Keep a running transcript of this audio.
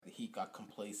Heat got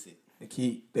complacent.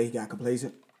 They got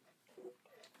complacent?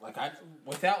 Like,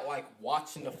 without, like,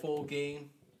 watching the full game,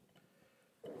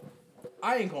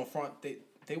 I ain't gonna front.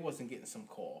 They wasn't getting some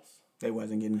calls. They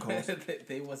wasn't getting calls.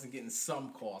 They wasn't getting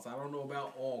some calls. I don't know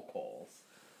about all calls.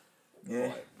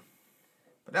 Yeah.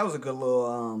 But that was a good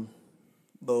little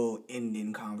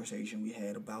ending conversation we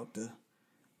had about the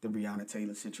Breonna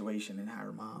Taylor situation and how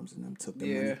her moms and them took the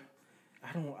money.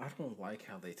 I don't like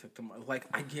how they took the money. Like,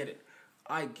 I get it.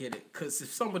 Because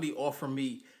if somebody offered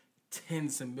me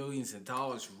tens of millions of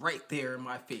dollars right there in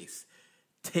my face,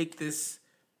 take this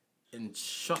and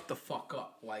shut the fuck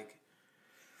up. Like,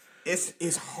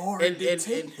 it's hard to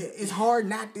take. It's hard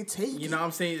not to take. You know what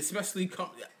I'm saying? Especially,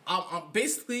 I'm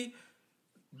basically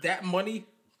that money.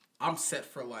 I'm set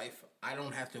for life. I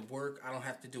don't have to work. I don't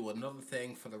have to do another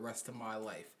thing for the rest of my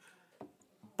life.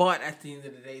 But at the end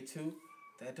of the day, too,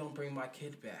 that don't bring my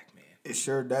kid back, man. It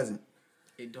sure doesn't.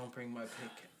 It don't bring my kid,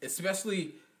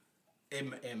 especially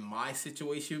in my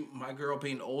situation. My girl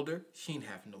being older, she ain't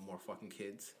having no more fucking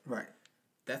kids. Right.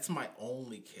 That's my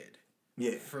only kid.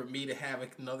 Yeah. For me to have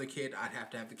another kid, I'd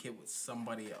have to have the kid with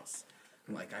somebody else.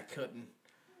 Like, I couldn't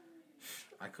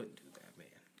do that, man.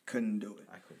 Couldn't do it.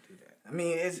 I couldn't do that. I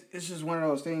mean, it's just one of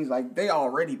those things, like, they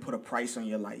already put a price on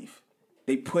your life.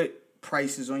 They put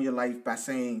prices on your life by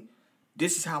saying,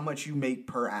 this is how much you make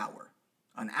per hour.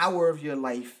 An hour of your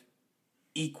life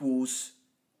equals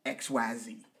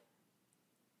XYZ.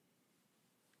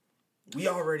 We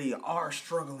already are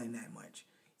struggling that much.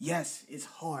 Yes, it's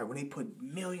hard when they put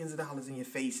millions of dollars in your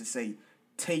face and say,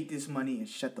 take this money and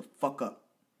shut the fuck up.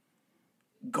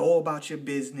 Go about your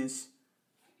business.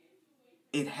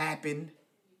 It happened.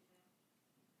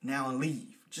 Now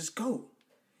leave. Just go.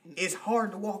 It's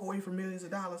hard to walk away from millions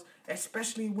of dollars,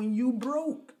 especially when you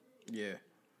broke. Yeah.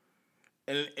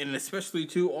 And especially,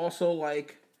 too, also,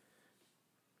 like,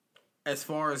 as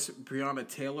far as Breonna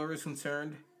Taylor is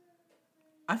concerned,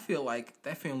 I feel like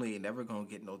that family ain't never going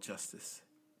to get no justice.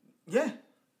 Yeah.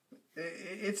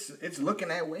 It's looking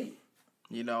that way.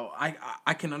 You know,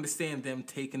 I can understand them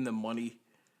taking the money.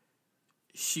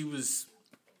 She's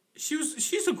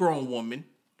a grown woman.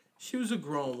 She was a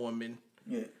grown woman.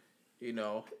 Yeah. You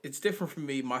know, it's different for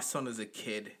me. My son is a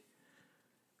kid.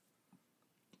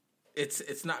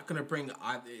 It's not gonna bring her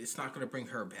back. It's not gonna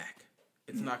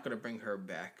bring her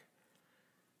back.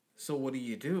 So what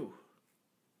do?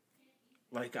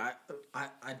 Like,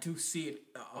 I do see it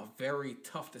a very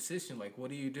tough decision. Like, what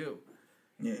do you do?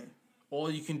 Yeah.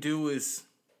 All you can do is,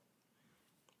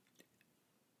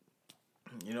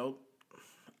 you know,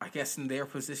 I guess in their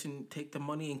position, take the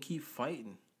money and keep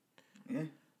fighting. Yeah.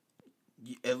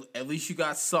 At least you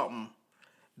got something.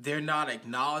 They're not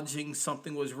acknowledging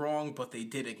something was wrong, but they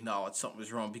did acknowledge something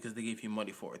was wrong because they gave you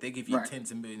money for it. They gave you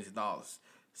tens of millions of dollars.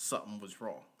 Something was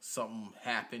wrong. Something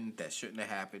happened that shouldn't have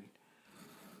happened.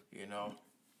 You know?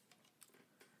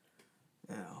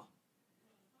 Now,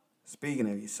 speaking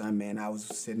of your son, man, I was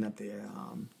sitting up there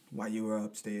while you were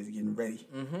upstairs getting ready.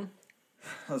 Mm-hmm.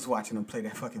 I was watching him play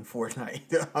that fucking Fortnite.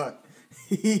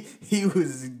 He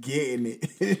was getting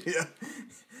it.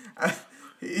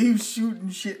 He was shooting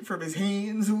shit from his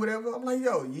hands or whatever. I'm like,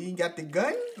 yo, you ain't got the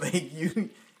gun? Like, you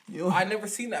I never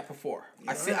seen that before.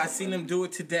 I seen him do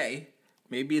it today.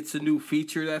 Maybe it's a new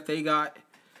feature that they got.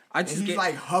 He's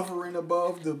like hovering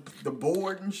above the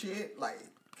board and shit. Like,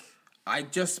 I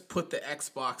just put the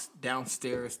Xbox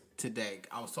downstairs today.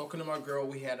 I was talking to my girl.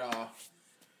 We had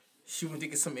she went to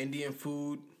get some Indian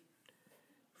food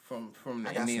from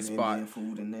the Indian spot. Indian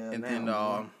food in there. And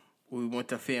then we went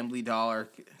to Family Dollar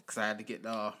because I had to get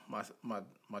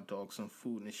my dog some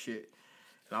food and shit.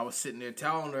 And I was sitting there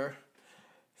telling her,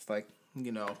 it's like,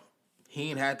 you know, he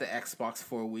ain't had the Xbox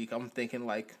for a week. I'm thinking,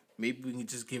 like, maybe we can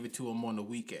just give it to him on the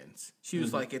weekends. She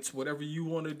was like, it's whatever you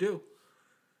want to do.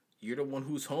 You're the one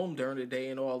who's home during the day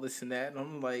and all this and that. And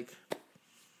I'm like,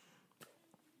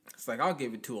 it's like, I'll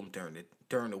give it to him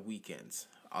during the weekends.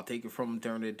 I'll take it from him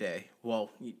during the day.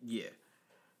 Well, yeah.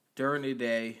 During the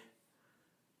day,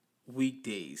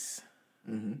 weekdays.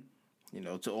 Mm-hmm. You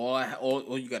know, so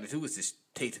all you got to do is just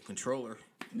take the controller.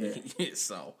 Yeah.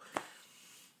 So,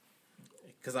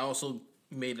 because I also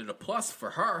made it a plus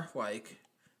for her. Like,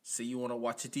 say you want to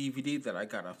watch a DVD that I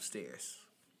got upstairs.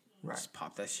 Right. Just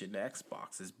pop that shit in the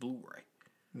Xbox. It's Blu-ray.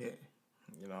 Yeah.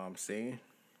 You know what I'm saying?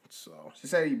 So she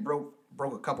said he broke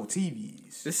a couple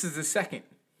TVs. This is the second.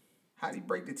 How'd he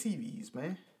break the TVs,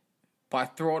 man? By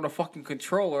throwing a fucking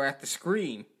controller at the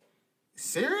screen.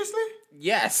 Seriously?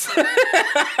 Yes. Yo,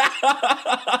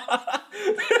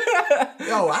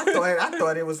 I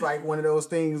thought it was like one of those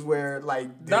things where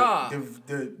like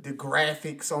the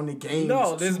graphics on the game.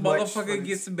 No, this motherfucker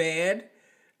gets mad.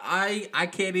 I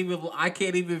can't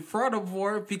even front him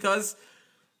for it because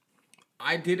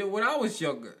I did it when I was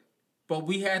younger. But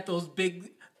we had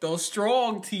those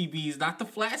strong TVs, not the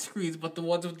flat screens, but the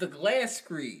ones with the glass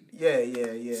screen. Yeah.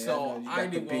 So I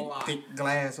didn't big thick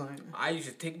glass on it. I used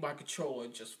to take my controller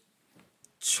and just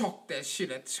chuck that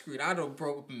shit at the screen. I done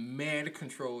broke mad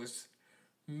controllers.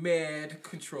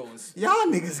 Y'all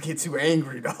niggas get too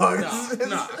angry, dog.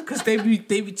 Nah, cause they be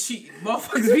cheating.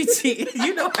 Motherfuckers be cheating.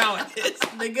 You know how it is,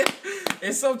 nigga.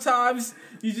 And sometimes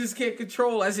you just can't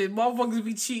control. I said, motherfuckers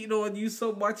be cheating on you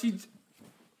so much. It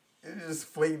just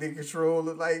flake the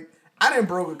controller. Like, I done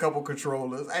broke a couple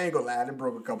controllers. I ain't gonna lie, I done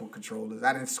broke a couple controllers.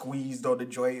 I done squeezed on the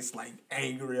joints, like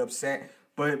angry, upset.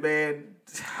 But man,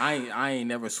 I ain't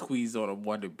never squeezed on a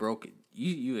one that broke it.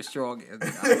 You a strong.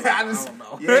 I don't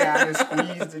know. Yeah, I done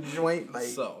squeezed the joint. Like,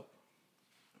 so,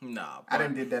 nah. I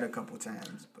done did that a couple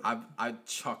times. But I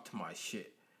chucked my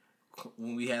shit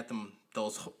when we had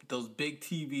those big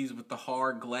TVs with the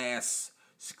hard glass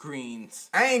screens.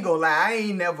 I ain't gonna lie, I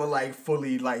ain't never like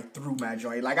fully like threw my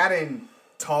joint. Like, I didn't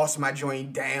toss my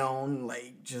joint down.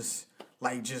 Just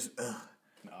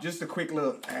a quick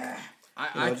little.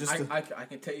 I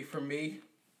can tell you for me,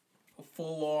 a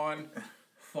full on.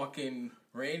 Fucking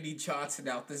Randy Johnson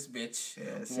out this bitch.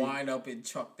 Yeah, wind up and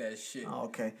chuck that shit. Oh,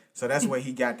 okay, so that's where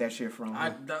he got that shit from.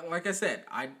 Like I said,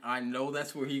 I know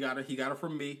that's where he got it. He got it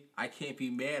from me. I can't be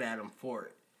mad at him for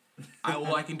it.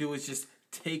 All I can do is just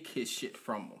take his shit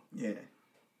from him. Yeah.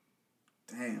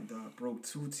 Damn, dog, broke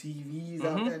 2 TVs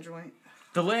out that joint.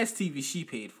 The last TV she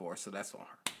paid for, so that's on her.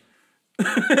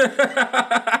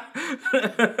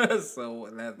 So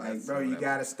that's like, bro, you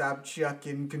gotta stop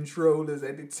chucking controllers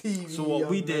at the TV. So what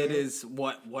we did is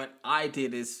what I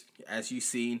did is, as you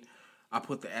seen, I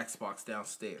put the Xbox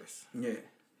downstairs. Yeah.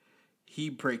 He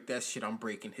break that shit, I'm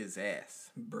breaking his ass.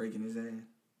 Breaking his ass.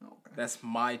 Okay. That's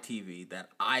my TV that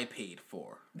I paid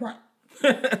for. Right.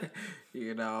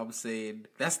 You know what I'm saying?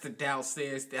 That's the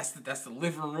downstairs. That's the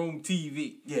living room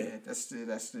TV. Yeah, that's the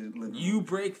living room. You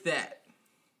break that.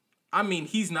 I mean,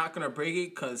 he's not going to break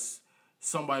it because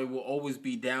somebody will always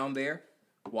be down there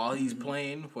while he's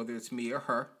playing, whether it's me or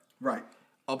her. Right.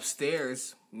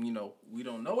 Upstairs, we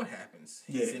don't know what happens.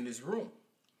 He's in his room.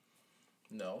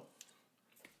 No.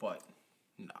 But,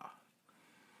 nah.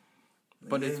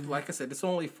 But it's like I said, it's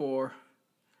only for,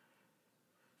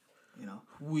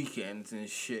 weekends and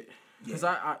shit. Because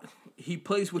he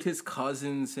plays with his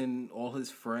cousins and all his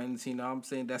friends, you know what I'm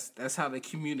saying? That's how they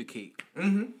communicate.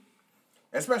 Mm-hmm.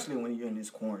 Especially when you're in this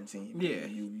quarantine. Yeah.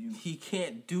 He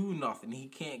can't do nothing. He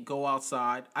can't go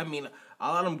outside. I mean,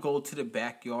 I let him go to the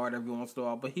backyard every once in a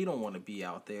while, but he don't want to be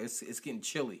out there. It's getting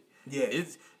chilly. Yeah.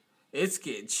 It's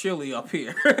getting chilly up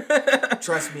here.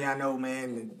 Trust me, I know,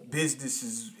 man. Business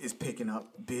is picking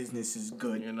up. Business is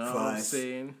good for us. What I'm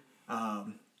saying?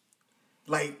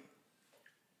 Like,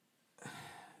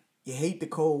 you hate the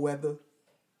cold weather,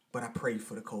 but I pray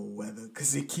for the cold weather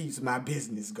because it keeps my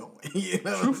business going.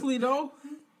 Truthfully, though,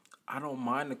 I don't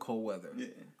mind the cold weather. Yeah.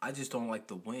 I just don't like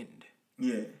the wind.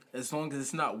 Yeah. As long as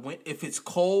it's not if it's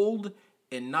cold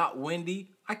and not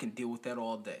windy, I can deal with that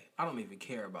all day. I don't even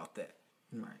care about that.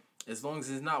 Right. As long as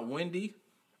it's not windy.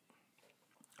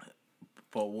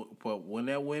 But when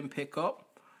that wind pick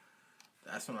up,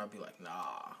 that's when I'll be like,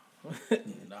 nah.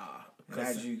 Nah.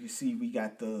 As you can see,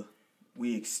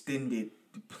 we extended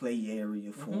the play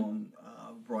area for him.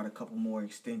 Brought a couple more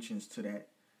extensions to that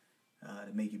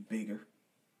to make it bigger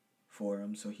for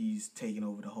him. So he's taking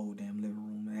over the whole damn living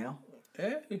room now.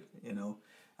 Hey, it is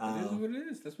what it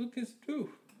is. That's what kids do.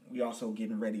 We also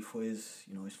getting ready for his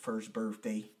first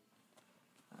birthday.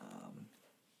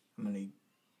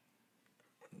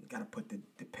 Gotta put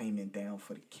the payment down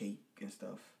for the cake and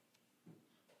stuff.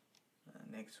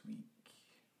 Next week,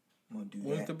 I'm gonna do that.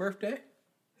 When's the birthday?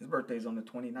 His birthday's on the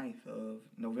 29th of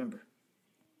November.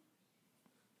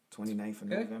 29th of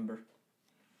November.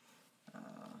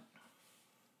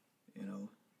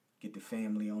 Get the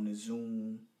family on the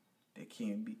Zoom. That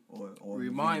can't be or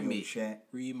remind me. Chat.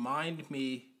 Remind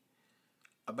me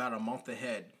about a month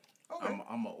ahead. Okay.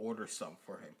 I'm gonna order something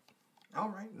for him. All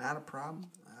right, not a problem.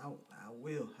 I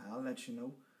will. I'll let you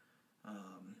know.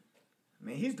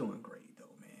 Man, he's doing great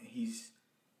though, man.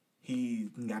 He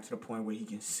got to the point where he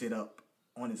can sit up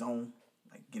on his own,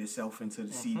 like get himself into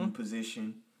the seating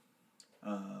position.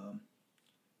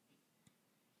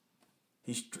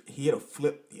 He had a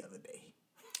flip the other day.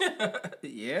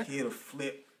 Yeah, he had a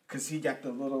flip because he got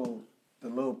the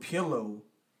little pillow,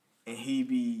 and he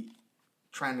be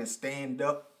trying to stand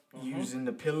up using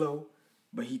the pillow,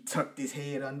 but he tucked his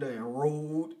head under and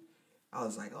rolled. I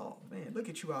was like, oh man, look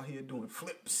at you out here doing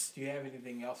flips. Do you have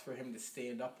anything else for him to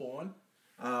stand up on?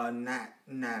 Not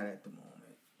at the moment.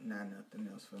 Not nothing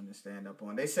else for him to stand up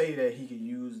on. They say that he could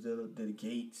use the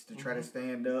gates to try to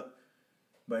stand up,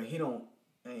 but he don't.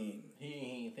 He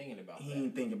ain't thinking about that. He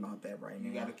ain't thinking about that right now.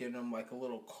 You gotta give him like a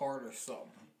little cart or something.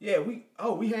 Yeah, we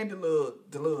had the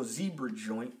little zebra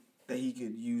joint that he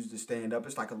could use to stand up.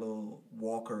 It's like a little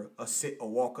walker assist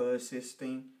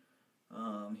thing.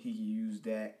 He can use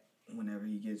that whenever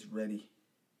he gets ready.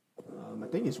 I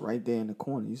think it's right there in the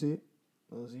corner. You see it?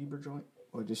 Little zebra joint?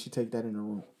 Or did she take that in the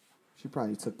room? She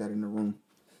probably took that in the room.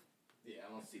 Yeah,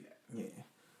 I don't see that. Yeah.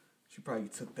 She probably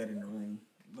took that in the room.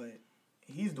 But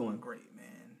he's doing great,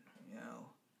 man. You know.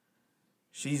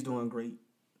 She's doing great.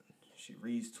 She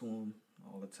reads to him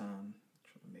all the time.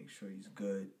 Trying to make sure he's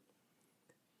good.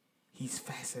 He's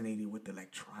fascinated with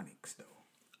electronics, though.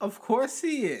 Of course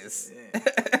he is. Yeah.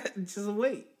 Just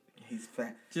wait. He's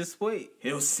fat. Just wait.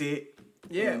 He'll sit.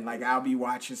 Yeah. And like I'll be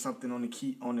watching something on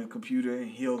the computer, and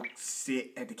he'll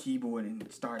sit at the keyboard and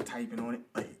start typing on it,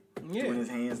 like doing his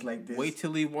hands like this. Wait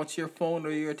till he wants your phone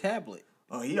or your tablet.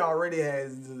 Oh, he already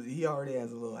has a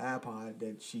little iPod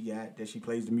that she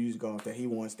plays the music off. That he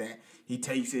wants that. He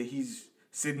takes it. He's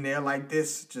sitting there like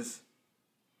this, just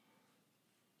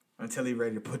until he's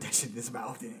ready to put that shit in his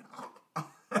mouth.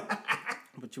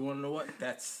 But you want to know what?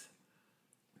 That's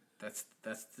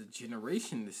the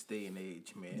generation this day and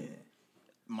age, man. Yeah.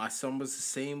 My son was the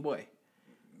same way.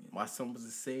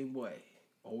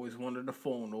 Always wanted a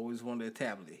phone, always wanted a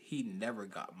tablet. He never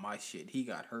got my shit. He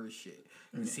got her shit.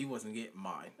 Because he wasn't getting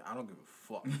mine. I don't give a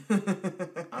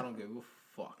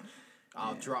fuck.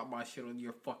 I'll drop my shit on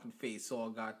your fucking face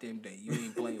all goddamn day. You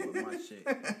ain't playing with my shit.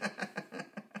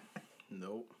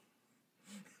 Nope.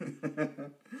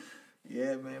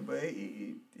 Yeah, man, but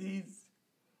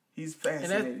he's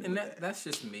fascinated. And that's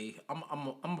just me. I'm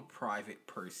a private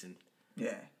person.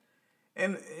 Yeah.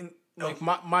 And like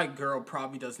my girl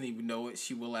probably doesn't even know it.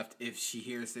 She will if she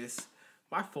hears this.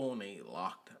 My phone ain't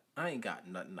locked. I ain't got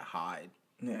nothing to hide.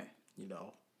 Yeah. You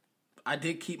know. I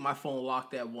did keep my phone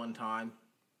locked at one time.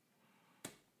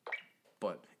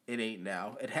 But it ain't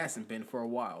now. It hasn't been for a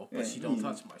while. But she don't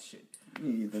touch my shit.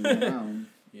 You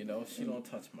know, she don't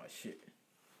touch my shit.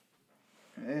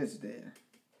 It's there.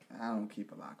 I don't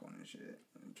keep a lock on this shit.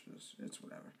 It's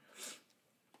whatever.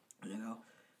 You know?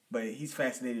 But he's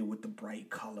fascinated with the bright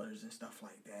colors and stuff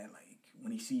like that. Like,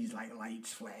 when he sees, like,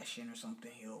 lights flashing or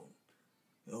something, he'll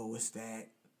what's that?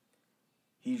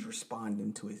 He's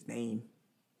responding to his name,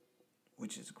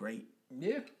 which is great.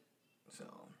 Yeah. So,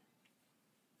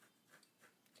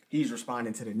 he's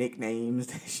responding to the nicknames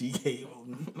that she gave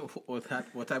him. What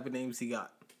type of names he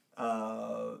got?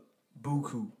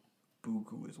 Buku.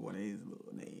 Buku is one of his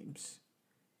little names.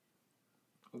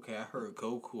 Okay, I heard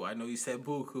Goku. I know you said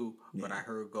Buku, but I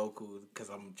heard Goku because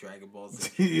I'm Dragon Ball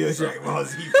Z. You're Dragon Ball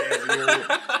Z fan.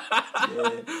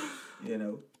 Yeah, you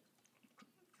know,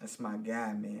 that's my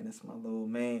guy, man. That's my little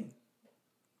man.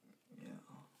 Yeah.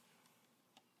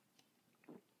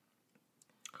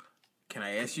 Can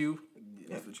I ask you?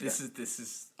 Yeah, this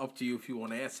is up to you if you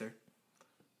want to answer.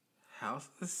 How's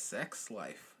the sex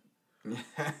life? You know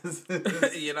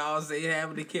what I'm saying?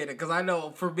 Having a kid. Because I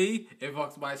know, for me, it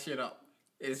fucks my shit up.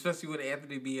 Especially with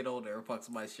Anthony being older, it fucks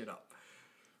my shit up.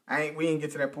 We ain't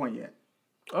get to that point yet.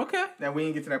 Okay. Now, we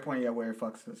ain't get to that point yet where it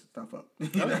fucks this stuff up. You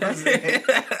know what I'm saying?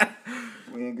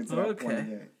 We ain't get to that point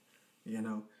yet. You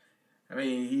know? I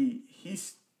mean, he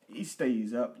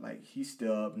stays up. Like, he's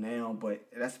still up now, but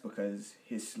that's because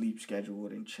his sleep schedule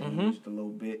done changed a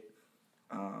little bit.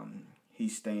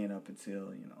 He's staying up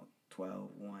until, 12,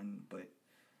 1, but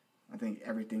I think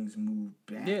everything's moved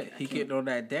back. Yeah, he getting on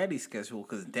that daddy schedule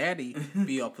because daddy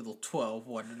be up until 12,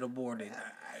 1 in the morning.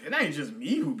 It ain't just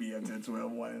me who be up till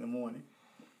 12, 1 in the morning.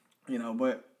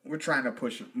 But we're trying to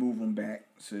move him back.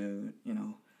 So,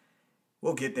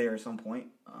 we'll get there at some point.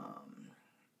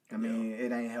 I mean,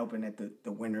 it ain't helping that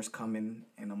the winter's coming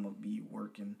and I'm going to be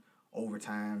working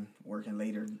overtime, working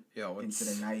later into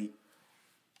the night.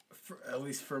 At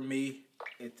least for me,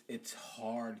 it's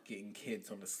hard getting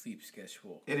kids on a sleep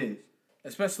schedule. It is.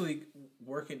 Especially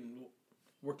working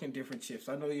different shifts.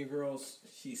 I know your girl's,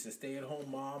 she's a stay-at-home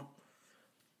mom,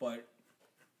 but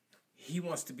he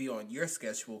wants to be on your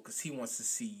schedule because he wants to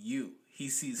see you. He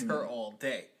sees her all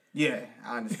day. Yeah,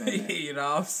 I understand that. You know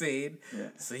what I'm saying? Yeah.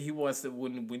 So he wants to,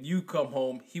 when you come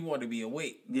home, he want to be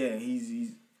awake. Yeah,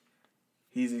 he's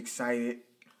excited.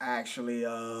 Actually,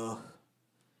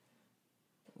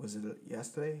 was it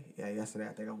yesterday? Yeah, yesterday.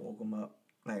 I think I woke him up.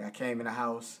 Like, I came in the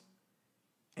house,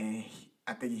 and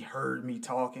I think he heard me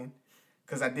talking.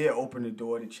 Because I did open the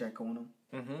door to check on him.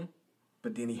 Mm-hmm.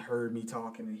 But then he heard me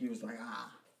talking, and he was like,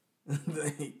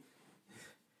 He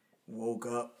woke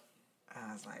up.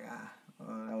 I was like,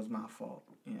 That was my fault,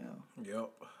 you know. Yep.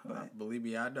 But, believe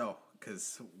me, I know.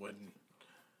 Because when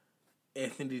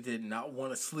Anthony did not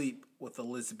want to sleep with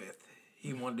Elizabeth,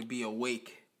 he wanted to be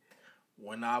awake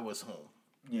when I was home.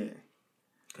 Yeah.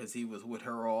 Because he was with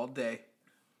her all day.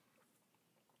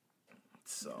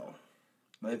 So.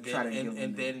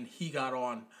 And then he got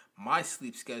on my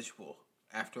sleep schedule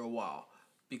after a while.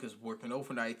 Because working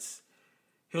overnights,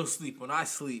 he'll sleep when I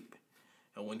sleep.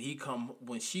 And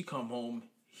when she come home,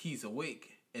 he's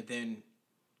awake. And then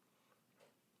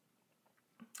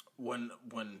when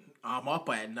I'm up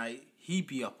at night, he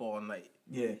be up all night.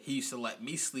 Yeah. He used to let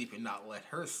me sleep and not let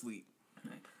her sleep.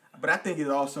 But I think it's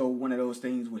also one of those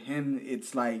things with him,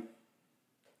 it's like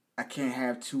I can't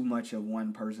have too much of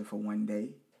one person for one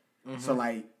day. Mm-hmm. So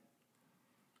like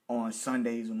on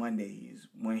Sundays and Mondays,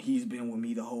 when he's been with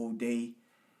me the whole day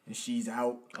and she's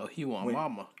out. Oh, he want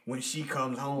mama. When she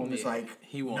comes home, it's like,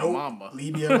 he want mama.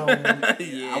 Leave me alone.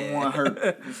 Yeah. I want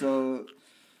her. So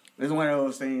it's one of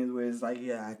those things where it's like,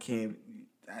 yeah, I can't.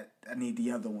 I need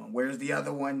the other one. Where's the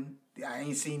other one? I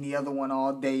ain't seen the other one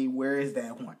all day. Where is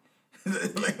that one?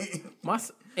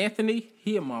 Anthony,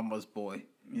 he a mama's boy.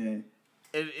 Yeah.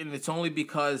 And it's only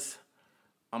because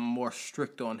I'm more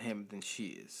strict on him than she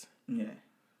is. Yeah.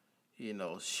 You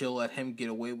know, she'll let him get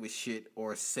away with shit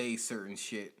or say certain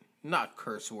shit. Not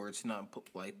curse words, not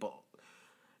like, but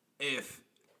if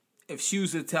she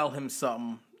was to tell him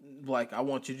something, like, I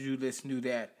want you to do this, do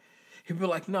that, he'd be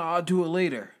like, no, I'll do it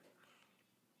later.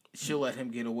 She'll let him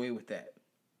get away with that.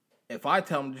 If I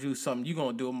tell him to do something, you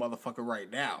gonna do it, motherfucker,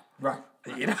 right now. Right.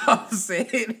 You know what I'm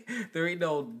saying? There ain't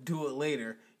no do it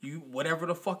later. You, whatever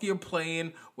the fuck you're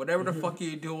playing, whatever the fuck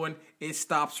you're doing, it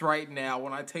stops right now.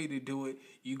 When I tell you to do it,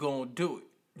 you gonna do it.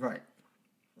 Right.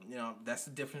 You know, that's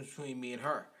the difference between me and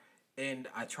her. And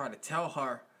I try to tell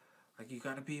her, like, you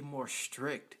gotta be more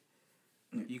strict.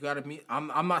 You gotta be.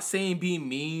 I'm not saying be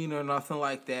mean or nothing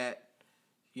like that.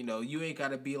 You know, you ain't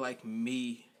gotta be like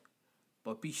me,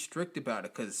 but be strict about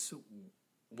it. Because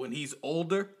when he's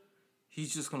older,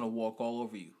 he's just gonna walk all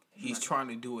over you. He's trying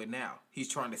to do it now. He's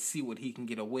trying to see what he can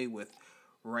get away with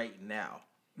right now.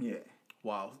 Yeah.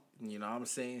 Wow. You know what I'm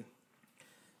saying?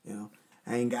 You know,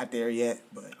 I ain't got there yet,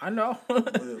 but I know.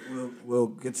 we'll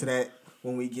get to that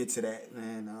when we get to that,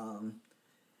 man.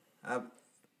 I'm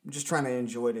just trying to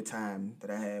enjoy the time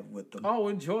that I have with them. Oh,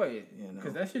 enjoy it. You know,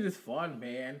 because that shit is fun,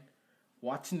 man.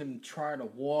 Watching them try to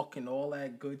walk and all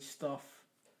that good stuff.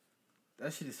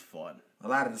 That shit is fun. A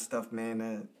lot of the stuff,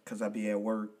 man, because I be at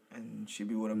work and she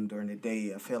be with them during the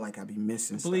day, I feel like I be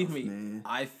missing Believe stuff, me, man.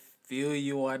 I feel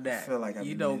you on that. I feel like I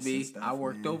you be know missing me. stuff, I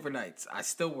worked man. overnights. I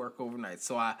still work overnights.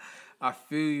 So I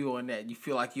feel you on that. You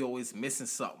feel like you're always missing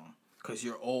something because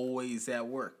you're always at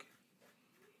work.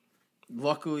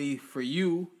 Luckily for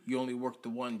you, you only work the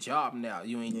one job now.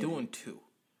 You ain't doing two.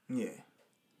 Yeah.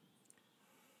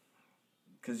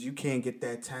 Because you can't get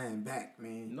that time back,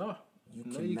 man. No.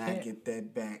 You cannot get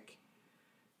that back.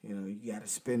 You know, you got to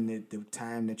spend the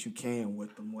time that you can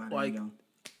with them while they're young.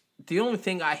 The only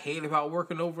thing I hate about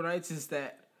working overnights is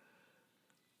that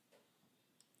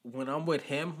when I'm with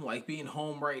him, like being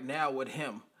home right now with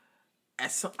him,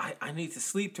 I need to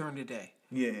sleep during the day.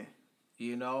 Yeah.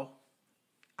 You know?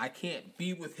 I can't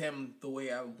be with him the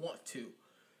way I want to.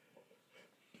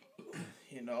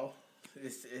 You know?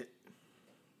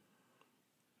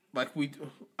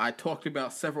 I talked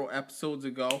about several episodes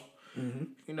ago. Mm-hmm.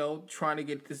 You know, trying to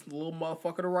get this little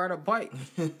motherfucker to ride a bike.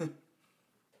 You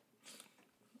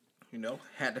know,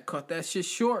 had to cut that shit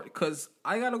short because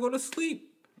I gotta go to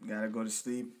sleep. Gotta go to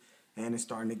sleep, and it's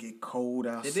starting to get cold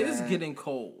outside. It is getting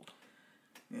cold.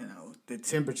 You know, the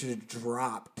temperature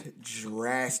dropped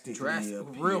drastically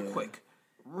real quick.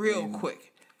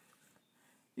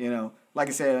 You know, like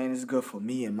I said, and it's good for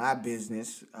me and my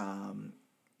business.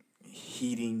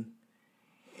 Heating,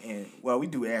 and well, we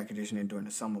do air conditioning during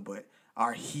the summer, but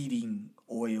our heating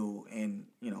oil and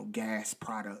gas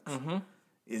products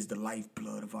is the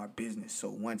lifeblood of our business. So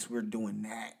once we're doing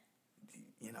that,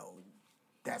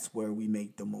 that's where we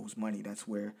make the most money. That's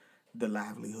where the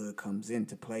livelihood comes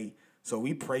into play. So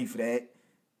we pray for that,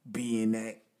 being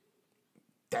that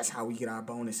that's how we get our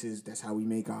bonuses. That's how we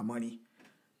make our money.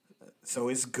 So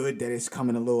it's good that it's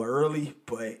coming a little early,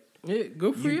 but yeah,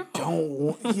 good for you.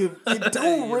 You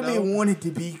don't really want it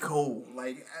to be cold,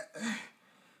 like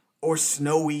or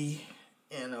snowy.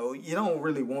 You don't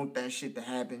really want that shit to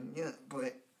happen. Yeah,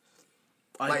 but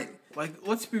like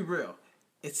let's be real.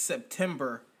 It's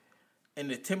September,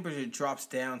 and the temperature drops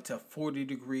down to 40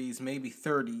 degrees, maybe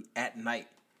 30 at night.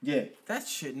 Yeah, that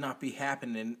should not be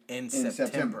happening in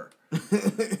September.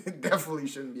 Definitely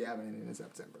shouldn't be happening in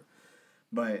September.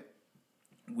 But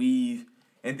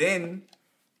and then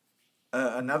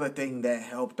Another thing that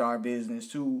helped our business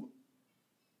too.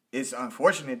 It's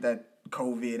unfortunate that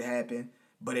COVID happened,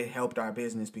 but it helped our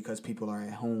business because people are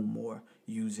at home more,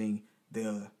 using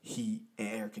the heat and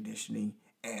air conditioning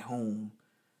at home.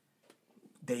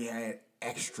 They had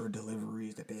extra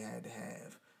deliveries that they had to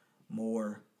have,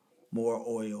 more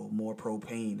oil, more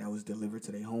propane that was delivered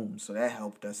to their homes. So that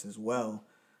helped us as well.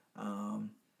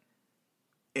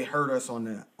 It hurt us on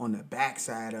the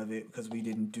backside of it because we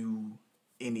didn't do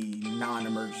any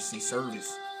non-emergency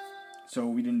service. So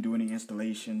we didn't do any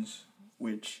installations,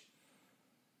 which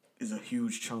is a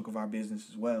huge chunk of our business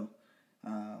as well.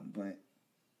 But,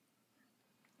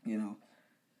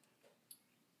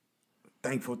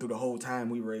 thankful through the whole time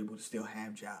we were able to still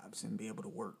have jobs and be able to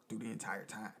work through the entire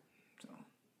time. So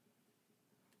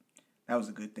that was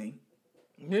a good thing.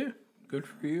 Yeah, good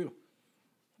for you.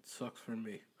 It sucks for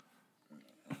me.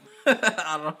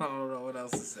 I don't know what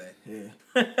else to say. Yeah.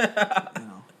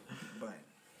 But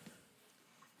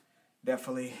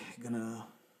definitely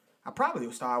I probably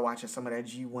will start watching some of that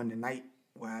G1 tonight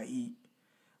while I eat.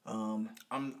 I'm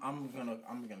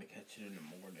gonna catch it in the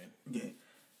morning. Yeah.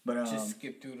 But just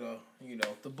skip through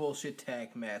the bullshit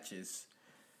tag matches.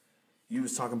 You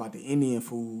was talking about the Indian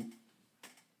food.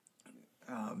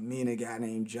 Me and a guy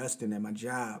named Justin at my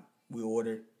job, we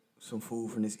ordered some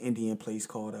food from this Indian place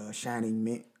called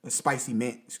Spicy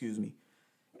Mint, excuse me.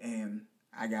 And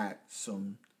I got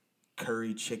some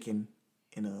curry chicken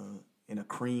in a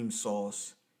cream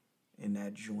sauce in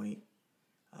that joint,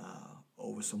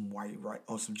 over some white rice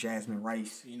or some jasmine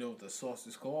rice. You know what the sauce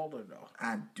is called or no?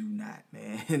 I do not,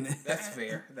 man. That's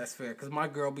fair. Because my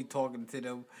girl be talking to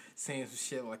them, saying some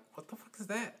shit like, "What the fuck is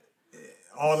that?"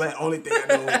 Only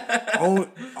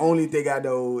thing I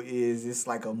know is it's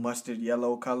like a mustard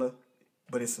yellow color,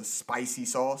 but it's a spicy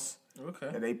sauce.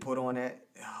 Okay. That they put on that.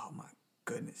 Oh my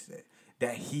goodness,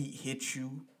 that heat hits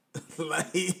you.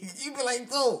 Like, you be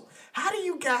like, "Dude, how do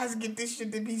you guys get this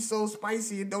shit to be so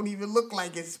spicy and don't even look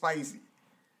like it's spicy?"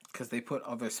 Because they put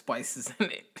other spices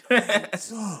in it.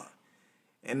 So,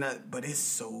 but it's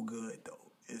so good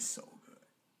though. It's so good.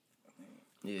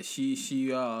 Yeah, she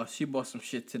bought some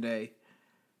shit today.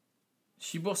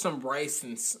 She bought some rice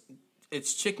and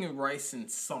it's chicken rice and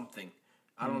something.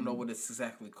 I don't know what it's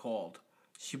exactly called.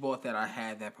 She bought that. I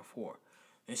had that before,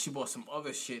 and she bought some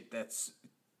other shit that's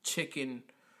chicken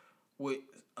with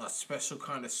a special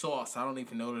kind of sauce. I don't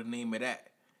even know the name of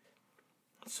that.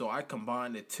 So I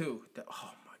combined it too.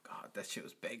 Oh my god, that shit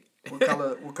was big.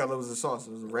 What color was the sauce?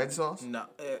 It was a red sauce? No,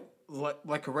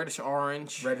 like a reddish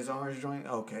orange. Reddish orange joint?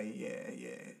 Okay, yeah.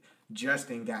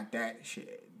 Justin got that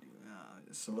shit.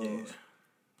 It's a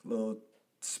little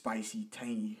spicy,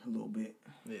 tangy, a little bit.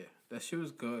 Yeah, that shit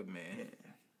was good, man. Yeah.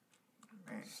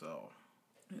 Man. So,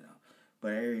 but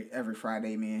every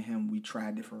Friday, me and him, we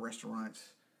try different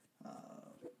restaurants.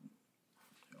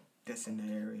 That's in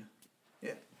the area.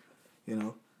 Yeah.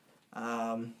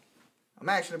 I'm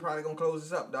actually probably gonna close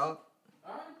this up, dog.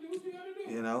 All right, do what you gotta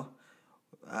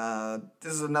do.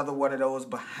 This is another one of those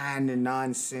behind the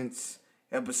nonsense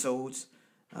episodes.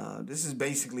 This is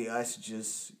basically us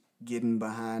just getting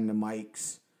behind the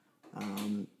mics,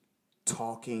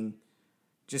 talking,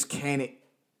 just candid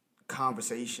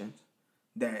conversations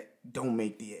that don't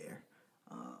make the air.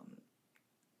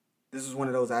 This is one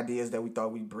of those ideas that we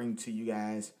thought we'd bring to you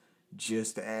guys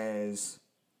just as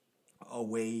a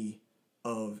way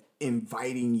of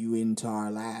inviting you into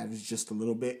our lives just a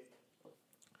little bit.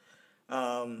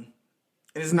 It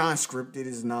is non-scripted. It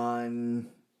is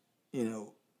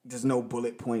there's no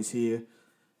bullet points here.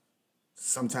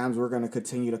 Sometimes we're going to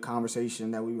continue the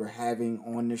conversation that we were having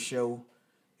on the show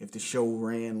if the show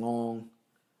ran long.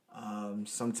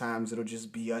 Sometimes it'll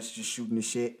just be us just shooting the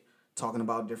shit, talking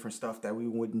about different stuff that we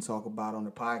wouldn't talk about on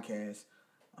the podcast.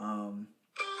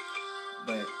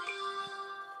 But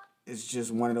it's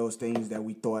just one of those things that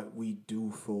we thought we'd do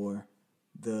for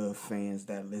the fans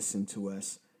that listen to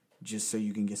us, just so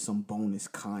you can get some bonus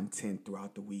content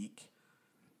throughout the week.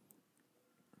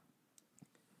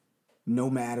 No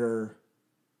matter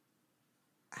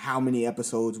how many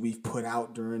episodes we've put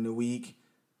out during the week,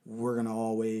 we're going to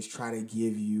always try to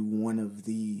give you one of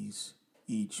these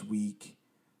each week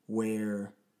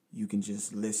where you can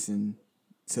just listen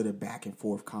to the back and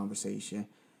forth conversation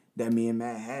that me and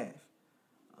Matt have.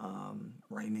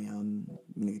 Right now,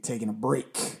 nigga taking a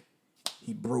break.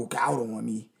 He broke out on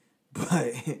me,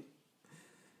 but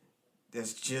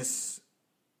that's just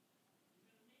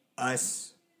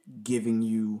us giving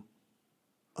you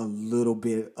a little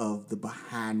bit of the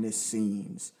behind the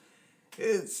scenes.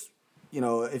 It's,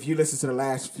 if you listen to the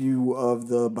last few of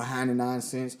the Behind the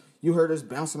Nonsense, you heard us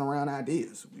bouncing around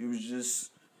ideas. We was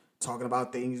just talking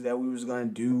about things that we was going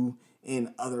to do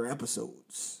in other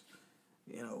episodes.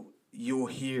 You'll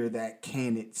hear that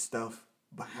candid stuff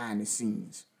behind the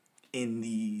scenes in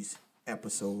these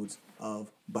episodes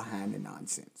of Behind the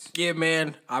Nonsense. Yeah,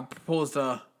 man. I proposed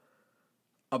a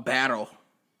battle.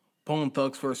 Bone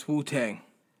Thugs versus Wu-Tang.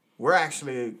 We're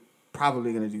actually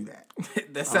probably going to do that.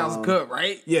 That sounds good,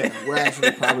 right? Yeah, we're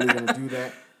actually probably going to do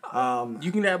that.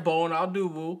 You can have Bone, I'll do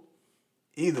Wu.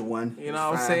 Either one. You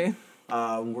know what I'm saying?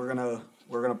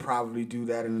 We're gonna probably do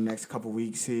that in the next couple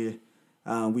weeks here.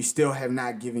 We still have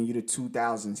not given you the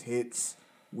 2000s hits.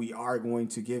 We are going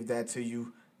to give that to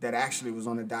you. That actually was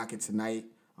on the docket tonight.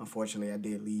 Unfortunately, I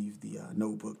did leave the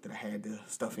notebook that I had the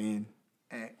stuff in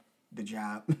at the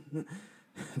job.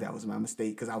 That was my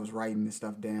mistake because I was writing this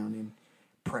stuff down and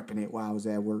prepping it while I was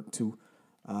at work too,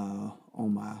 on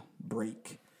my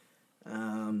break.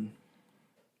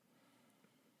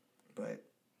 But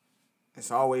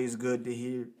it's always good to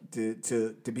hear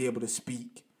to be able to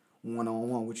speak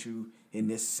one-on-one with you in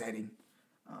this setting,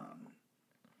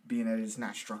 being that it's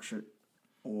not structured.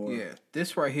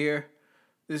 This right here,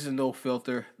 this is no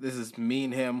filter. This is me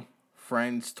and him,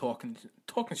 friends talking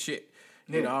shit.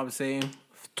 You know what I'm saying?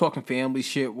 Talking family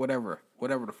shit, whatever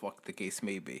the fuck the case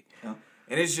may be. Yeah.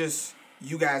 And it's just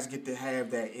you guys get to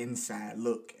have that inside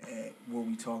look at what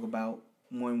we talk about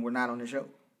when we're not on the show,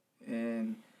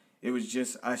 and it was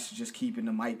just us just keeping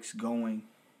the mics going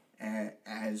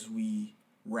as we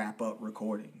wrap up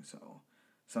recording. So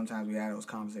sometimes we have those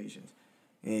conversations.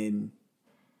 And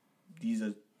these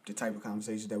are the type of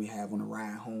conversations that we have on the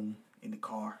ride home, in the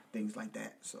car, things like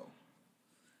that. So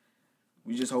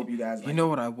we just hope you guys You know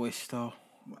what I wish, though?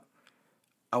 What?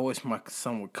 I wish my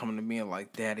son would come to me and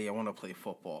like, Daddy, I want to play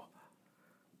football.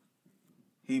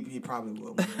 He probably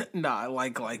will. Nah,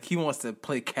 like he wants to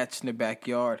play catch in the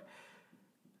backyard.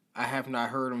 I have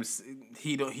not heard him.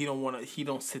 He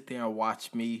don't sit there and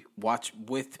watch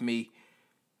with me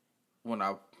when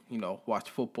I watch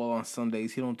football on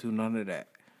Sundays. He don't do none of that.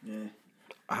 Yeah.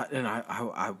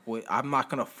 I'm not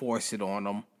gonna force it on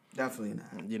him. Definitely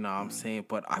not. You know what I'm saying?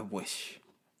 But I wish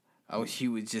he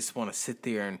would just want to sit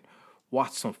there and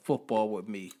watch some football with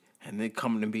me, and then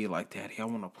come to me like, Daddy, I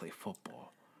want to play football.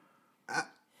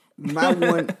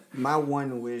 My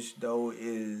one wish though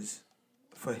is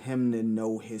for him to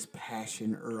know his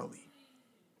passion early.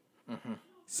 Mm-hmm.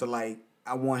 So, like,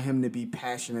 I want him to be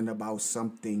passionate about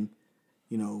something,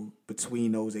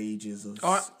 between those ages of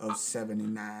 7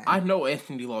 and 9. I know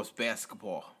Anthony loves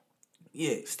basketball.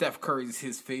 Yeah. Steph Curry's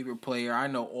his favorite player. I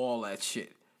know all that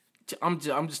shit. I'm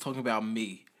just talking about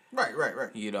me. Right.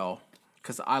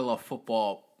 Because I love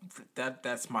football.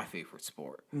 That's my favorite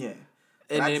sport. Yeah.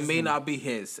 And it may not be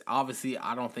his. Obviously,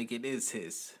 I don't think it is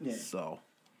his. Yeah. So.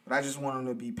 But I just want him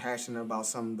to be passionate about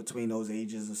something between those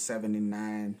ages of 7 and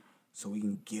 9 so we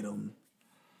can get him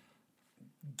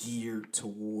geared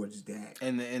towards that.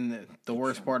 And the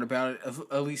worst part about it,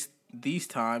 at least these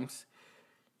times,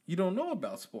 you don't know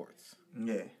about sports.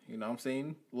 Yeah. You know what I'm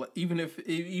saying? Even if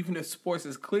sports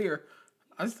is clear,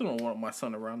 I still don't want my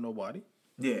son around nobody.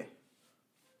 Yeah.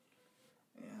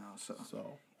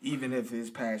 So. Even if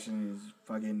his passion is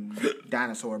fucking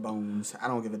dinosaur bones, I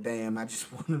don't give a damn. I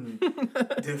just want him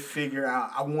to figure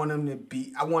out. I want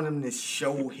him to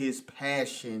show his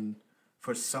passion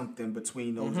for something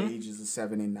between those ages of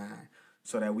 7 and 9,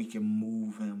 so that we can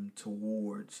move him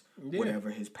towards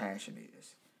whatever his passion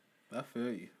is. I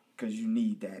feel you. Because you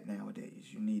need that nowadays.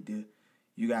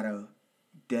 You gotta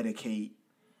dedicate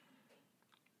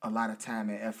a lot of time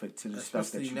and effort to the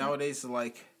stuff that you nowadays.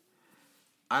 Like,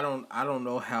 I don't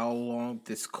know how long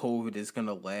this COVID is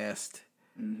gonna last,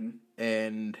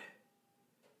 and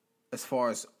as far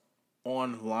as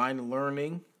online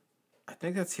learning, I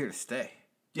think that's here to stay.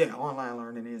 Yeah, online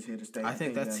learning is here to stay. I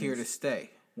think that's here to stay.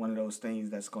 One of those things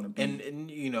that's going to be,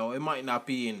 and it might not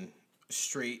be in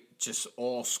straight just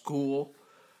all school,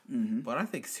 but I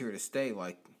think it's here to stay.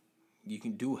 Like, you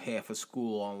can do half of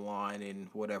school online and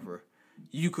whatever.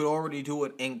 You could already do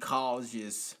it in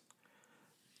colleges.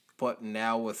 But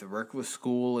now with the regular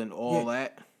school and all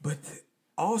that. But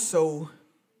also,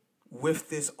 with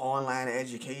this online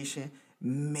education,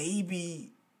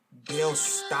 maybe they'll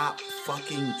stop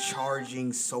fucking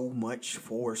charging so much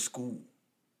for school.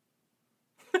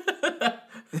 He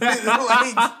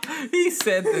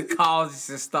said the colleges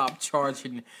should stop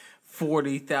charging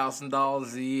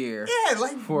 $40,000 a year. Yeah,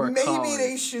 like, maybe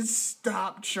they should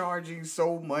stop charging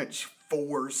so much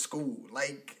for school.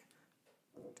 Like,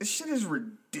 this shit is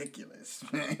ridiculous,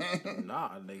 man.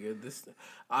 Nah, nigga.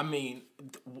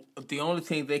 The only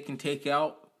thing they can take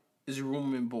out is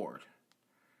room and board.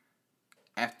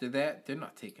 After that, they're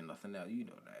not taking nothing out. You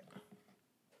know that.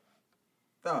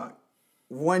 Dog,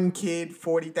 one kid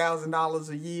 $40,000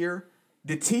 a year.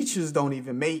 The teachers don't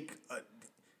even make.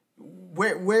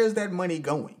 Where's that money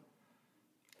going?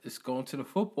 It's going to the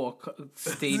football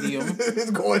stadium.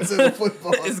 It's going to the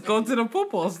football. It's going to the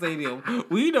football stadium.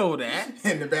 We know that.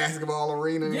 And the basketball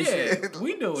arena. And shit.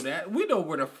 We know that. We know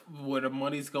where the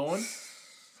money's going.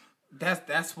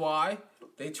 That's why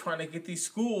they trying to get these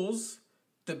schools,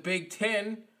 the Big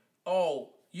Ten. Oh,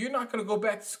 you're not gonna go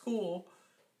back to school.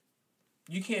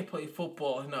 You can't play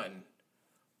football or nothing.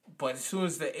 But as soon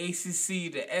as the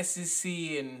ACC, the SEC,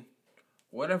 and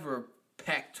whatever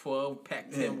Pac-12,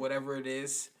 Pac-10, whatever it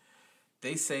is,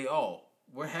 they say, "Oh,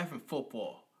 we're having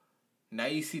football." Now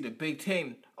you see the Big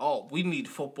Ten. Oh, we need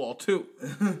football too.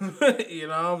 You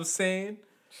know what I'm saying?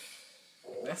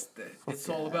 It's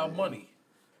all about money.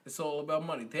 It's all about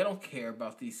money. They don't care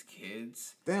about these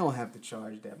kids. They don't have to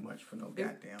charge that much for no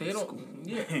goddamn school.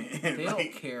 Yeah, they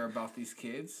don't care about these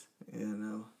kids. You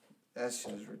know, that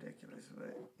shit is ridiculous.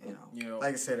 But you know,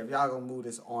 like I said, if y'all gonna move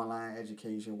this online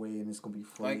education way and it's gonna be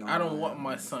free, like I don't want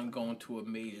my son going to a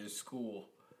major school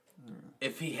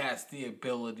if he has the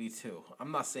ability to.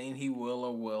 I'm not saying he will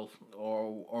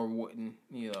or wouldn't.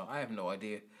 You know, I have no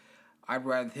idea. I'd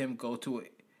rather him go to a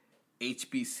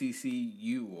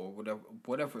HBCCU or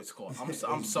whatever it's called.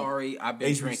 I'm sorry. I've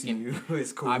been drinking.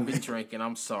 It's cool. I've been drinking.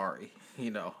 I'm sorry. You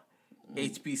know,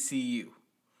 HBCU.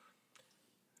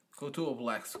 Go to a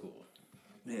black school.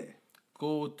 Yeah.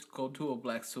 Go to a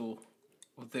black school.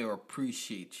 They'll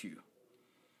appreciate you.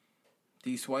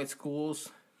 These white schools,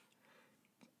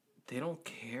 they don't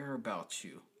care about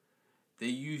you. They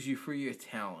use you for your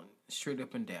talent, straight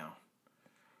up and down.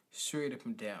 Straight up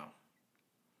and down.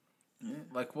 Yeah.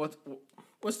 Like what's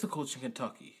the coach in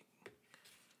Kentucky?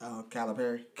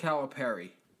 Calipari.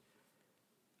 Calipari.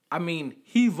 I mean,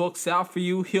 he looks out for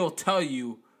you. He'll tell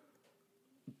you,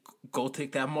 go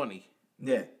take that money.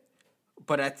 Yeah.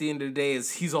 But at the end of the day,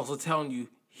 he's also telling you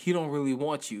he don't really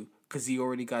want you because he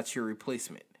already got your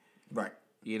replacement. Right.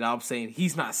 You know what I'm saying?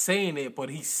 He's not saying it, but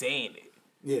he's saying it.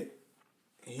 Yeah.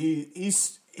 He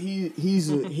is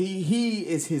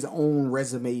his own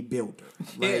resume builder.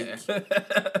 Like,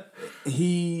 yeah.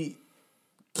 He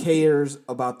cares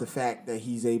about the fact that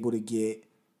he's able to get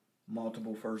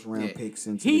multiple first round picks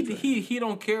into the draft. He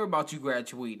don't care about you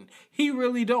graduating. He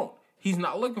really don't. He's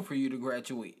not looking for you to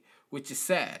graduate, which is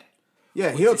sad.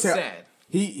 Yeah, he'll tell. Sad.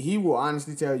 He will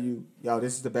honestly tell you, yo,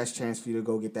 this is the best chance for you to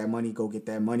go get that money. Go get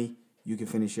that money. You can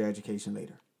finish your education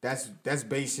later. That's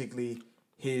basically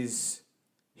his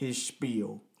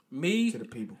spiel to the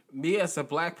people. Me as a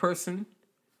black person,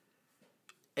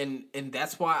 and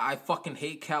that's why I fucking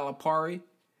hate Calipari.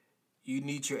 You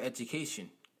need your education.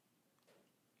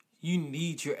 You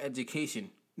need your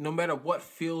education. No matter what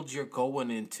field you're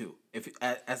going into. If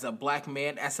as a black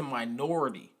man, as a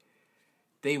minority,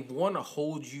 they want to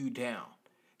hold you down.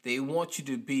 They want you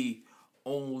to be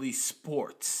only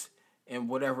sports and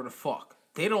whatever the fuck.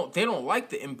 They don't like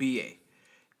the NBA.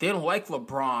 They don't like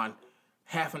LeBron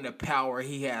having the power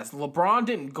he has. LeBron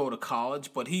didn't go to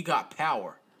college, but he got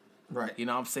power. Right. You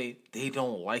know what I'm saying? They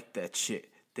don't like that shit.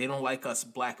 They don't like us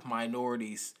black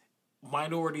minorities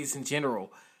in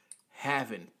general,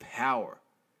 having power.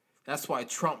 That's why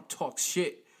Trump talks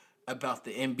shit about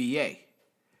the NBA.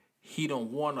 He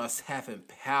don't want us having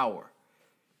power.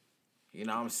 You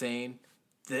know what I'm saying?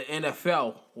 The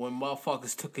NFL, when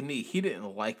motherfuckers took a knee, he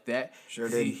didn't like that. Sure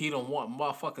did. He don't want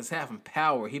motherfuckers having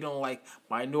power. He don't like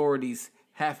minorities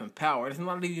having power. It's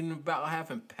not even about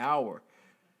having power.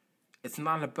 It's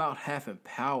not about having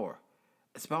power.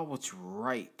 It's about what's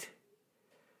right.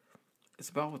 It's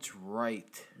about what's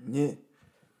right. Yeah.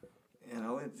 You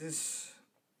know, it's just...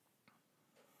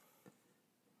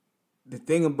 The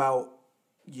thing about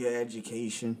your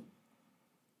education,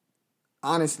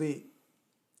 honestly,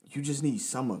 you just need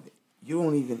some of it. You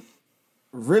don't even...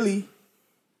 Really,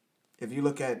 if you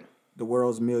look at the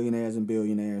world's millionaires and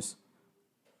billionaires,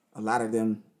 a lot of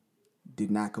them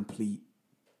did not complete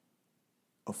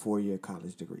a 4-year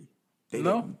college degree. They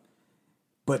didn't.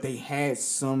 But they had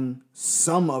some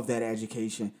of that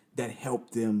education that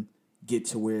helped them get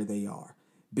to where they are.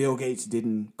 Bill Gates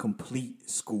didn't complete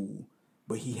school,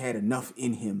 but he had enough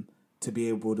in him to be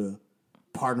able to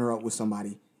partner up with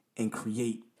somebody and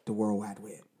create the World Wide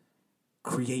Web,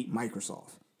 create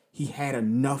Microsoft. He had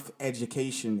enough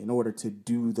education in order to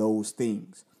do those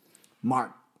things.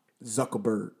 Mark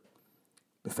Zuckerberg,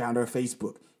 the founder of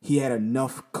Facebook, he had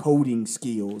enough coding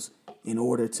skills in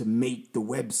order to make the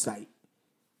website.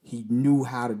 He knew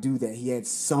how to do that. He had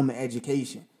some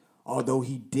education. Although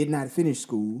he did not finish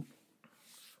school,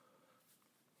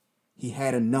 he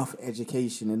had enough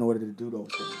education in order to do those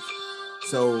things.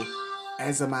 So,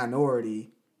 as a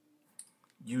minority,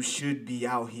 you should be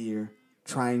out here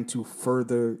trying to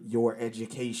further your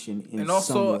education in and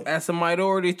also some way. As a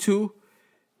minority too,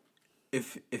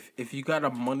 if you got a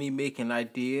money making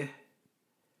idea,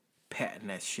 patent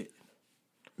that shit.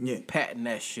 Yeah. Patent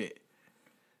that shit.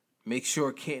 Make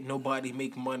sure can't nobody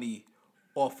make money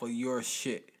off of your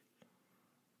shit.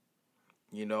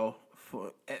 You know,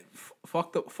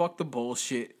 fuck the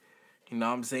bullshit. You know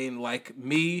what I'm saying? Like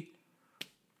me,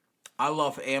 I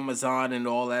love Amazon and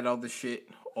all that other shit.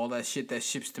 All that shit that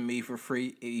ships to me for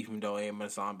free, even though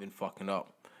Amazon been fucking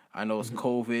up. I know it's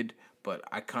COVID, but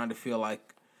I kind of feel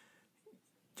like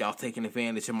y'all taking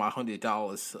advantage of my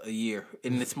 $100 a year.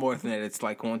 And it's more than that. It's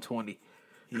like $120.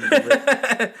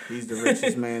 He's the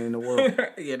richest man in the world.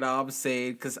 You know what I'm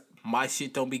saying? Because my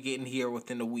shit don't be getting here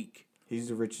within a week. He's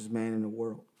the richest man in the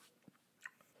world.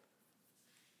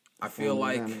 I feel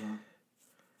like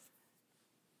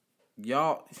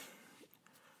y'all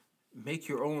make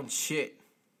your own shit.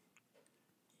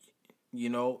 You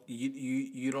know,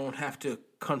 you don't have to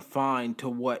confine to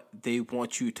what they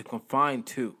want you to confine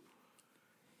to.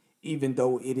 Even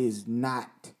though it is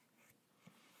not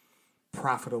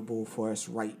profitable for us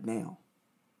right now,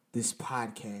 this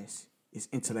podcast is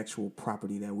intellectual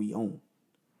property that we own.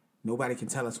 Nobody can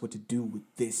tell us what to do with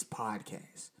this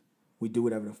podcast. We do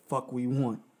whatever the fuck we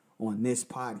want on this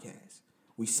podcast.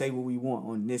 We say what we want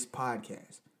on this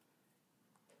podcast.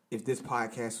 If this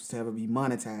podcast was to ever be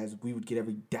monetized, we would get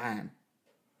every dime.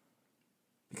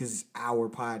 Because it's our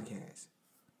podcast.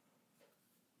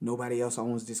 Nobody else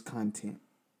owns this content.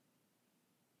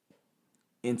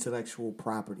 Intellectual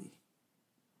property.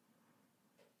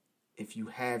 If you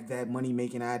have that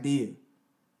money-making idea,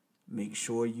 make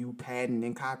sure you patent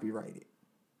and copyright it.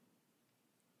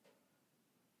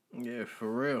 Yeah,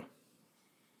 for real.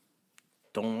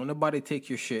 Don't let nobody take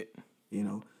your shit. You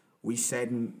know, we sat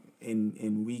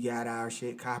and we got our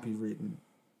shit copywritten.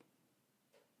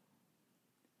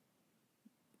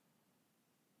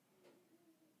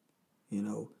 You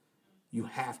know, you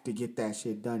have to get that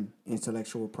shit done.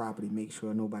 Intellectual property. Make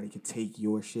sure nobody can take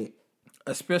your shit.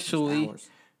 Especially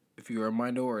if you're a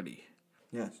minority.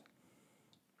 Yes.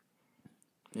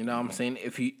 You know what I'm saying?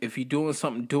 If you doing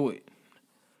something, do it.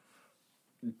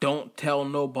 Don't tell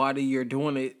nobody you're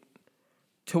doing it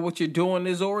till what you're doing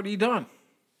is already done.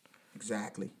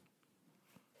 Exactly.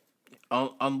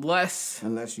 Unless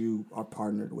you are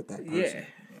partnered with that person.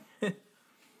 Yeah.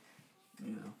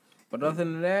 You know. But other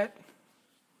than that,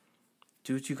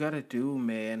 do what you gotta do,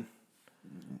 man.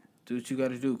 Do what you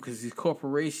gotta do. Because these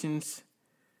corporations,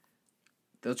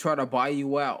 they'll try to buy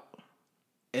you out.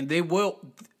 And they will,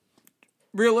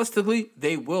 realistically,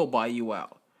 they will buy you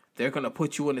out. They're gonna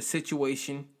put you in a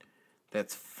situation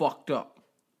that's fucked up.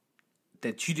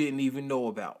 That you didn't even know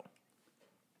about.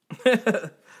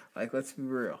 Like, let's be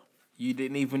real. You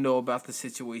didn't even know about the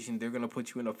situation. They're going to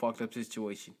put you in a fucked up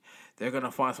situation. They're going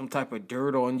to find some type of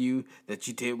dirt on you that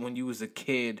you did when you was a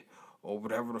kid or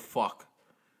whatever the fuck.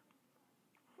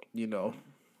 You know.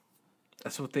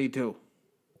 That's what they do.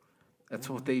 That's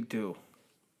what they do.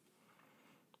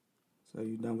 So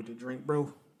you done with the drink,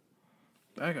 bro?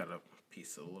 I got a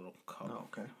piece of little cup. Oh,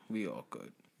 okay. We all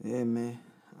good. Yeah, man.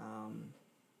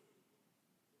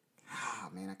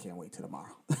 Man, I can't wait till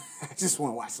tomorrow. I just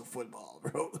want to watch some football,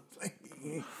 bro.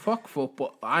 Fuck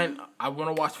football. I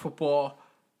want to watch football,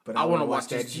 but I want to watch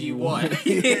that G1.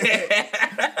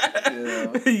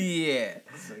 Yeah.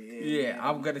 So, yeah.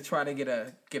 I'm gonna try to get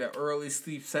an early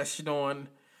sleep session on,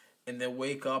 and then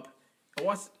wake up and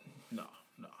watch. No.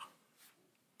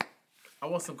 I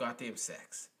want some goddamn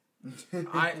sex.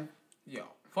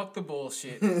 Fuck the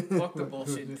bullshit. Fuck the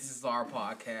bullshit. This is our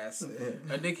podcast.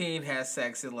 A nigga ain't had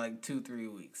sex in like 2-3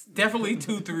 weeks. Definitely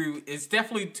 2-3. It's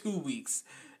definitely 2 weeks.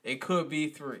 It could be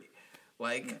 3.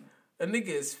 Like, a nigga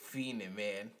is fiending,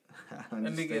 man. A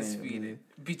nigga is fiending.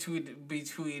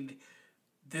 Between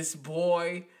this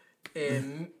boy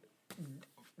and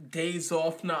days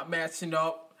off not matching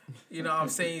up. You know what I'm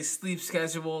saying? Sleep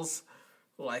schedules.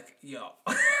 Like, yo.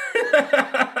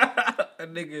 A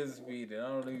nigga is beating. I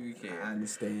don't even care. I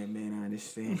understand, man. I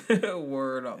understand.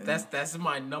 Word up. Yeah. That's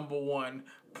my number one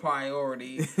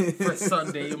priority for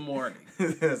Sunday morning.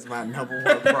 That's my number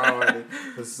one priority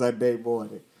for Sunday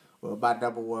morning. Well, my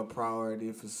number one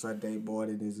priority for Sunday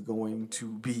morning is going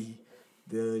to be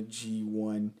the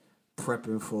G1,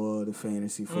 prepping for the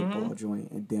fantasy football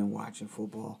joint, and then watching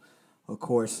football. Of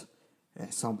course,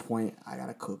 at some point, I got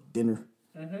to cook dinner.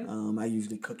 I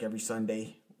usually cook every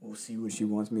Sunday. We'll see what she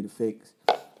wants me to fix.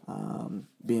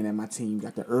 Being that my team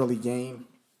got the early game,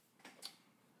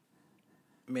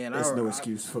 man, there's no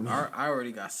excuse for me. I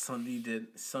already got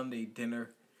Sunday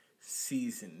dinner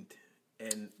seasoned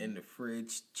and in the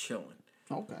fridge chilling.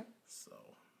 Okay. So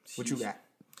what you got?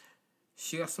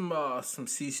 She got some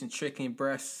seasoned chicken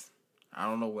breasts. I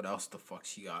don't know what else the fuck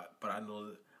she got, but I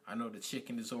know the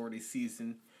chicken is already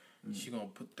seasoned. She gonna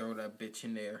throw that bitch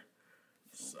in there.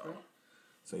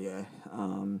 So yeah,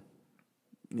 I'm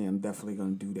definitely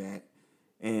gonna do that.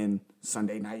 And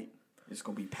Sunday night, it's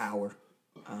gonna be Power.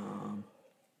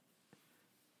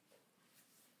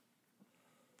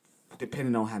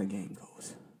 Depending on how the game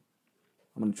goes,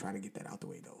 I'm gonna try to get that out the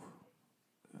way though.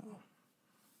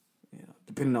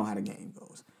 Depending on how the game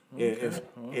goes.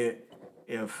 Okay.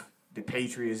 If the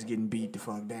Patriots getting beat the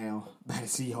fuck down by the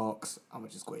Seahawks, I'm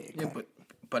gonna just go ahead and cut it.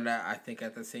 But I think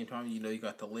at the same time, you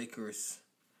got the Lakers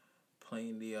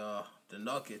playing the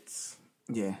Nuggets.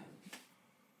 Yeah.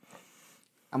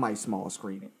 I might small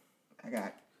screen it.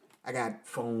 I got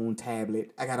phone,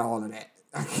 tablet. I got all of that.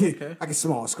 I can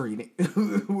small screen it.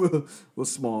 we'll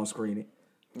small screen it.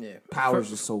 Yeah. Power's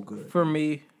just so good. For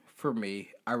me,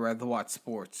 I'd rather watch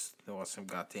sports than watch some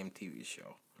goddamn TV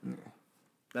show. Yeah.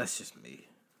 That's just me.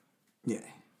 Yeah.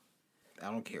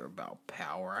 I don't care about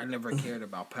Power. I never cared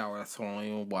about Power. That's why I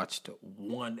only watched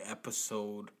one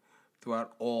episode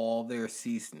throughout all their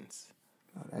seasons.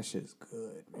 Oh, that shit's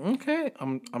good, man. Okay,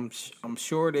 I'm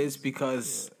sure it is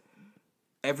because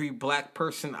every black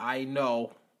person I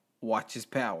know watches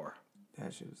Power.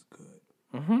 That shit's good.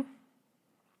 Mm-hmm.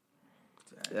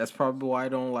 That's probably why I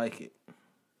don't like it.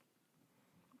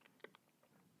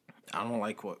 I don't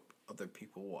like what other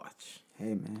people watch.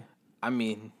 Hey, man. I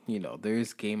mean, there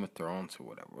is Game of Thrones or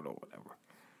whatever.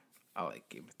 I like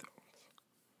Game of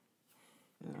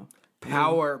Thrones.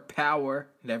 Power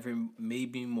never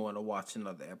made me want to watch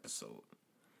another episode.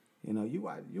 You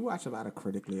watch a lot of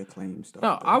critically acclaimed stuff.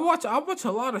 No, I watch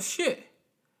a lot of shit.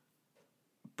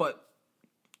 But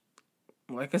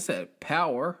like I said,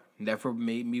 Power never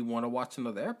made me want to watch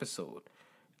another episode.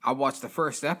 I watched the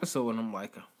first episode and I'm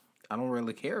like, I don't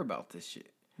really care about this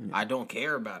shit. Yeah. I don't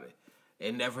care about it.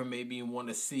 It never made me want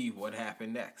to see what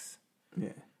happened next. Yeah.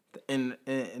 And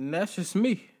that's just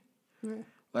me. Yeah.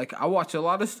 Like, I watch a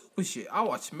lot of stupid shit. I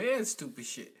watch mad stupid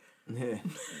shit. Yeah.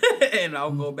 And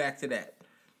I'll go back to that.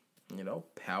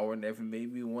 Power never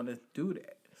made me want to do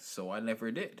that. So I never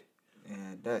did.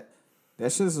 Yeah,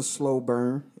 that's just a slow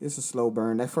burn. It's a slow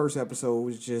burn. That first episode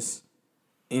was just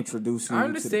introducing you to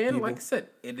the people. I understand. Like I said,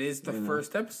 it is the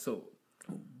first episode.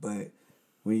 But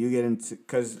when you get into...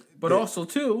 also,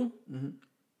 too,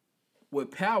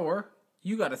 with Power,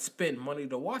 you got to spend money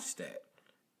to watch that.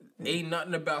 Yeah. Ain't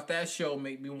nothing about that show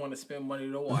make me want to spend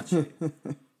money to watch it.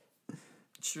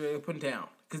 Straight up and down.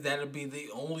 Because that'll be the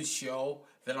only show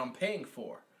that I'm paying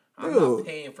for. I'm not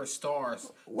paying for stars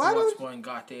to watch one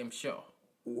goddamn show.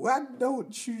 Why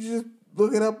don't you just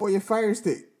look it up on your Fire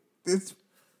Stick? It's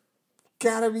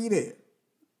gotta be there.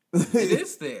 It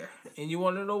is there. And you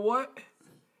want to know what?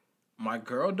 My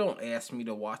girl don't ask me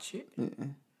to watch it.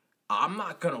 Mm-mm. I'm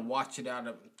not going to watch it out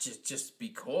of just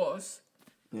because.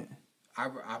 Yeah.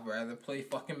 I'd rather play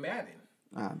fucking Madden.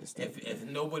 I understand. If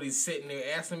nobody's sitting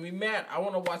there asking me, Matt, I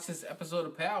want to watch this episode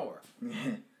of Power.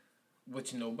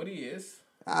 Which nobody is.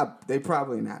 They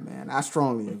probably not, man. I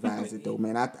strongly advise it, though,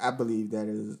 man. I believe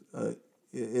that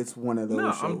it's one of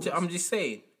those shows. I'm just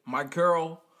saying. My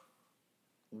girl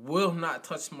will not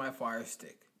touch my Fire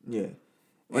Stick. Yeah.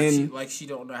 Like she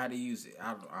don't know how to use it.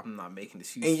 I'm not making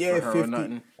excuses for her 50, or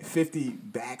nothing. 50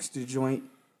 backs the joint,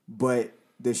 but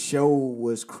the show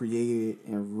was created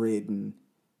and written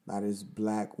by this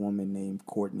black woman named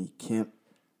Courtney Kemp.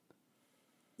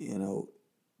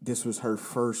 This was her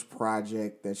first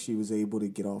project that she was able to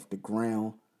get off the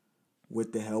ground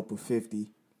with the help of 50.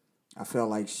 I felt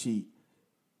like she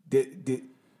did.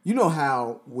 You know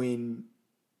how when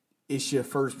it's your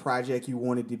first project, you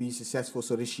want it to be successful,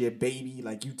 so this your baby,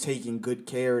 like you taking good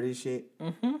care of this shit.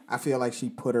 Mm-hmm. I feel like she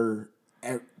put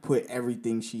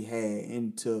everything she had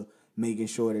into making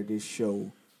sure that this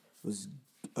show was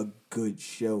a good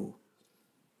show.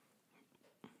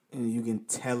 And you can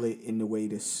tell it in the way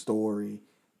the story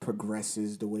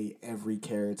progresses, the way every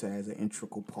character has an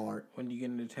integral part. When you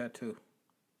getting the tattoo?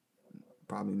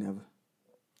 Probably never.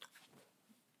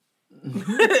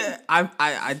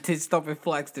 I did stop and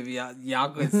flex to be y'all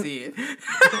could see it.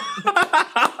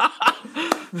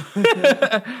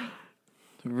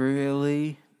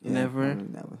 Really? Yeah, never?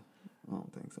 Never. I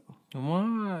don't think so.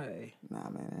 Why? Nah,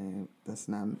 man, it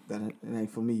ain't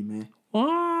for me, man.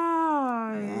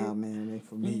 Why? Nah, man, it ain't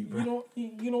for me, bro.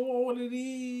 You don't want one of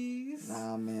these?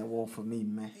 Nah, man, it won't for me,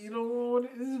 man. You don't want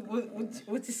one of these?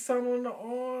 With your son on the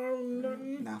arm?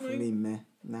 Nothing? Not for me, man.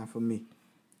 Not for me.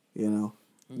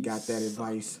 Got that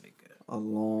advice a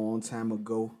long time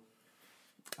ago.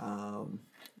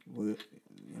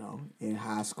 In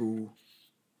high school,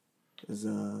 There's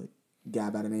a guy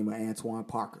by the name of Antoine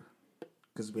Parker.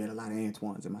 Because we had a lot of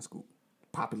Antoines in my school.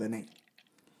 Popular name.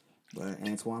 But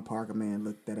Antoine Parker, man,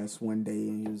 looked at us one day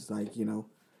and he was like,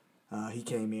 he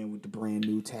came in with the brand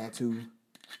new tattoo.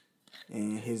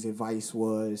 And his advice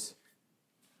was,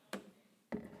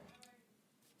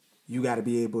 you got to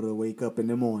be able to wake up in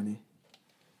the morning,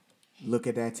 look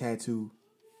at that tattoo,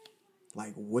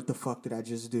 like, what the fuck did I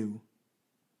just do?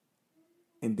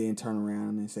 And then turn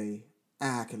around and say,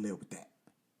 I can live with that.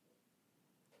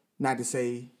 Not to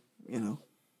say,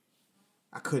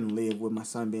 I couldn't live with my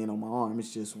son being on my arm.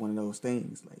 It's just one of those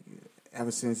things. Like,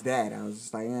 ever since that, I was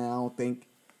just like, I don't think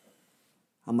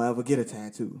I'm going to ever get a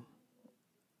tattoo.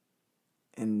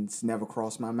 And it's never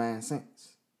crossed my mind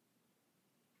since.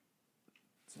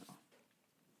 So,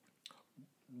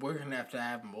 we're going to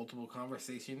have multiple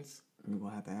conversations. We're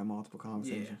going to have multiple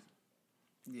conversations.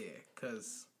 Yeah,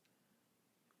 because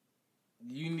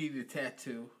you need a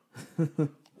tattoo.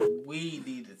 We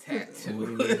need a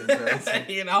tattoo.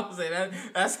 You know what I'm saying?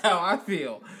 That's how I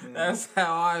feel. Yeah. That's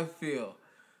how I feel.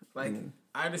 Like,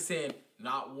 I understand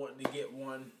not wanting to get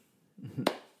one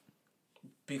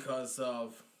because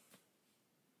of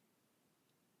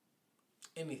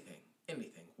anything,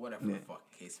 whatever the fuck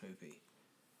case may be.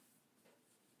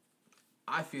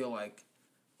 I feel like,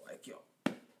 yo,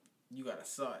 you got a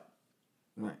son.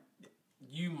 Right.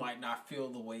 You might not feel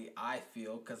the way I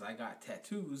feel because I got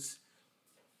tattoos.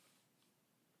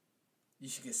 You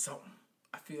should get something.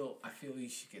 I feel you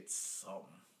should get something.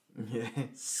 Yeah.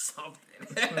 Something.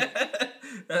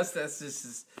 That's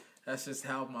just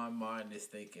how my mind is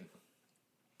thinking.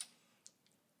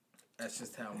 That's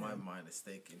just how my mind is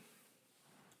thinking.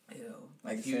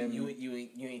 Like you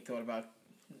ain't thought about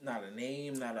not a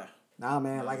name, not a. Nah,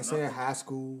 man. Like I said, high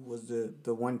school was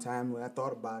the one time when I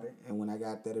thought about it, and when I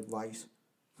got that advice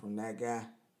from that guy,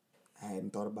 I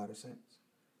hadn't thought about it since.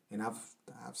 And I've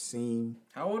seen.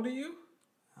 How old are you?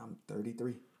 I'm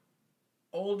 33.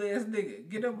 Old ass nigga,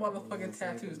 get a motherfucking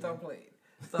tattoo. Stop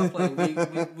playing.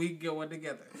 We can get one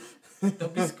together.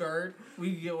 Don't be scared.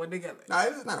 We can get one together. Nah,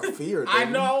 this is not a fear thing. I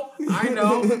know.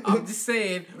 I'm just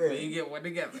saying, we can get one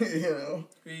together. We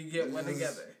can get one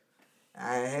together.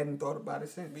 I hadn't thought about it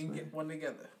since. We can get one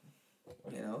together.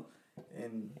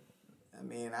 And I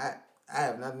mean, I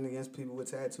have nothing against people with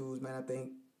tattoos, man. I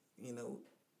think,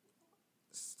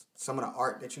 some of the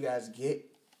art that you guys get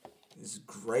is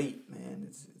great, man.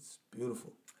 It's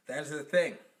beautiful. That's the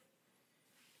thing.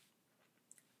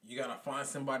 You gotta find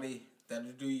somebody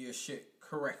that'll do your shit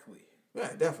correctly.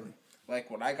 Yeah, definitely.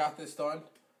 Like when I got this done,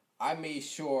 I made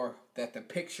sure that the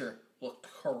picture looked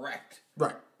correct.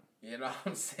 Right. You know what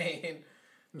I'm saying?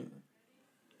 Yeah.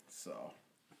 So,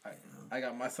 I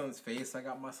got my son's face. I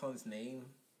got my son's name.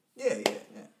 Yeah.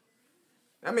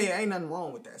 I mean, ain't nothing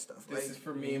wrong with that stuff. This is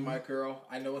for me and my girl.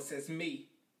 I know it says me.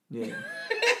 Yeah.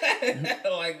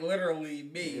 Like literally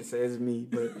me. It says me,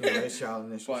 but it's y'all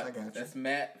initials. But I got you. That's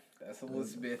Matt. That's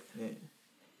Elizabeth. Yeah.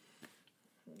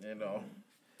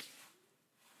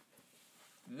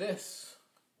 This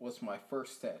was my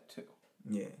first tattoo.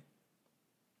 Yeah.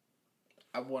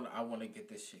 I want to get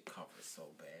this shit covered so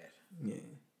bad. Yeah.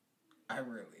 I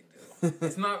really do.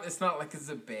 It's not like it's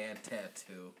a bad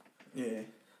tattoo. Yeah.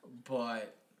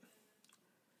 But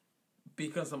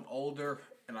because I'm older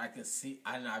and I can see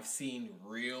and I've seen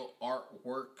real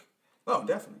artwork. Oh,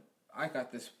 definitely. I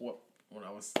got this when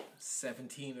I was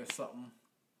 17 or something.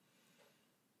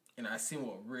 And I seen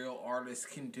what real artists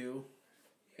can do.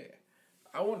 Yeah.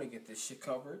 I want to get this shit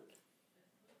covered.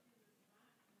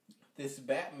 This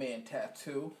Batman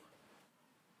tattoo.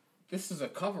 This is a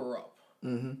cover-up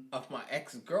of my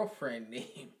ex-girlfriend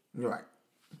name. Right.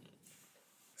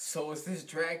 So is this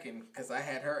dragon, because I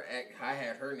had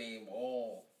her name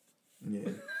all.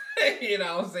 Yeah. You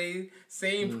know what I'm saying?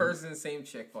 Same person, same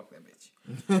chick. Fuck that bitch.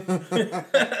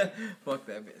 Fuck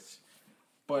that bitch.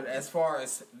 But as far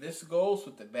as this goes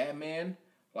with the Batman,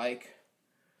 like,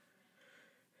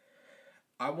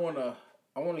 I wanna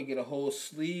get a whole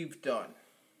sleeve done.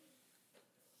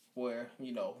 Where,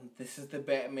 this is the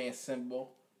Batman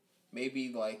symbol.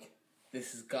 Maybe, like,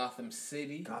 this is Gotham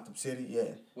City. Gotham City,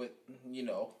 yeah. With,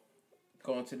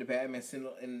 going to the Batman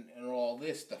symbol and all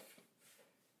this stuff.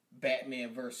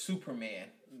 Batman versus Superman.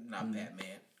 Not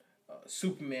Batman.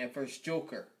 Superman versus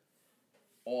Joker.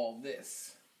 All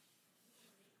this.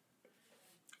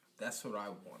 That's what I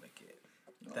want to get.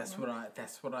 That's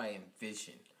what I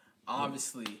envision.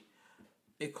 Obviously,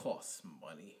 it costs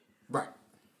money. Right.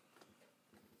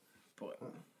 But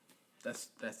that's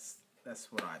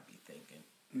what I'd be thinking.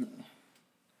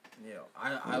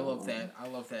 I love that. I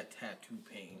love that tattoo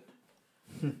pain.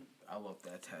 I love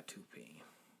that tattoo pain.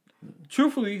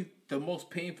 Truthfully, the most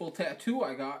painful tattoo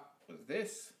I got was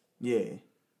this. Yeah.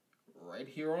 Right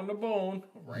here on the bone.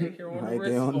 Right here on right the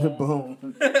wrist there on bone.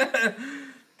 the bone.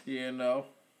 You know.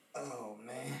 Oh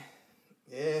man.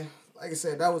 Yeah. Like I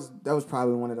said, that was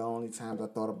probably one of the only times I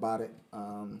thought about it.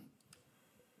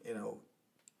 You know,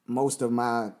 most of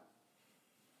my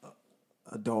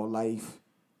adult life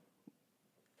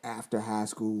after high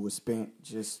school was spent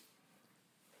just,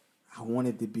 I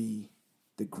wanted to be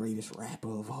the greatest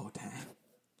rapper of all time.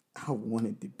 I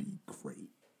wanted to be great.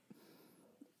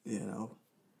 You know?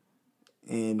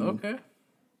 And okay.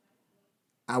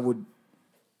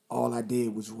 all I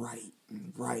did was write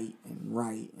and write and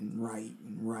write and write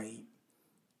and write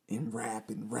and rap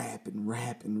and rap and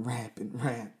rap and rap and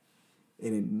rap.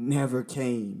 And it never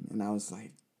came. And I was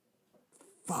like,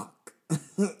 fuck.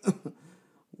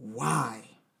 Why?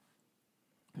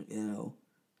 You know,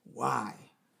 why?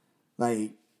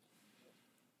 Like,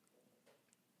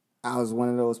 I was one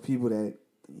of those people that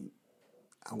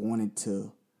I wanted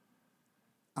to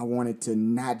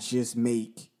not just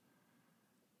make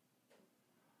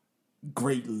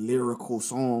great lyrical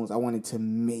songs. I wanted to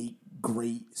make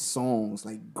great songs,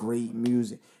 like great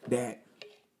music that,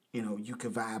 you know, you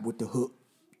could vibe with the hook,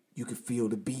 you could feel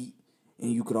the beat,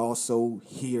 and you could also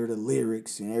hear the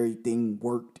lyrics and everything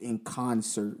worked in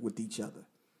concert with each other.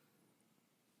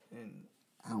 And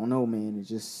I don't know, man, it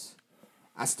just,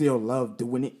 I still love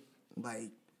doing it.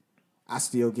 Like, I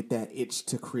still get that itch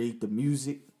to create the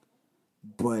music,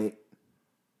 but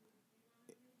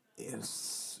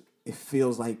it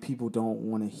feels like people don't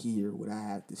want to hear what I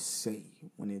have to say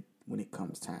when it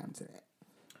comes time to that.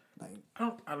 Like,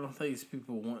 I don't think it's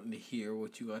people wanting to hear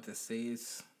what you got to say.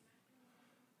 It's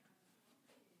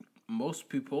most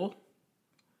people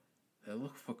that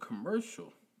look for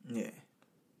commercial. Yeah.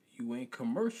 You ain't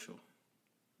commercial.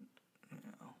 You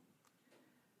know,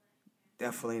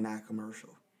 definitely not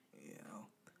commercial. You know,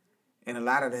 and a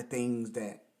lot of the things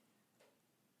that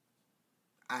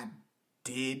I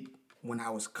did when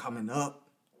I was coming up,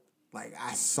 like,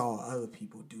 I saw other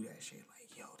people do that shit.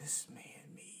 Like, yo, this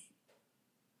man made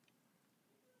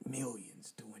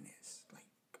millions doing this. Like,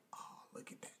 oh, look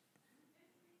at that.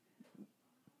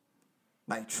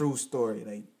 Like, true story.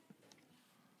 Like,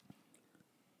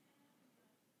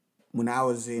 when I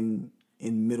was in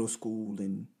middle school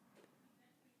and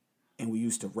we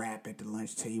used to rap at the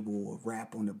lunch table or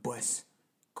rap on the bus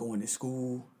going to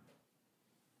school,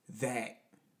 that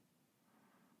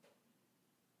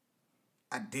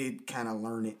I did kind of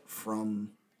learn it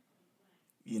from,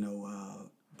 you know,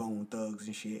 Bone Thugs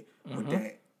and shit, with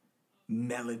that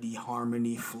melody,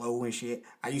 harmony, flow and shit.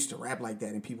 I used to rap like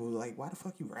that, and people were like, why the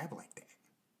fuck you rap like that?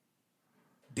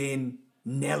 Then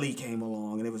Nelly came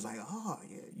along, and it was like, oh,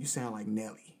 yeah, you sound like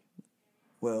Nelly.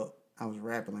 Well, I was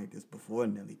rapping like this before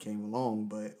Nelly came along,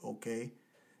 but okay.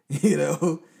 You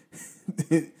know?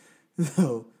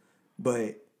 So,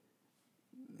 but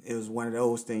it was one of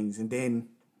those things. And then,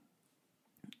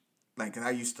 like,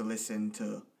 I used to listen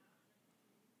to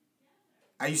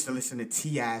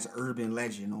T.I.'s Urban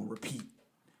Legend on repeat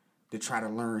to try to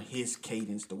learn his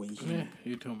cadence the way he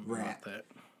you told me rap. about that.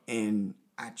 And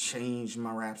I changed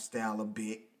my rap style a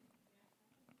bit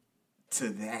to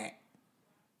that.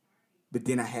 But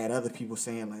then I had other people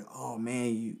saying, like, oh,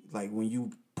 man, you, like, when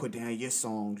you put down your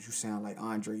songs, you sound like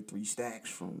Andre 3 Stacks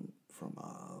from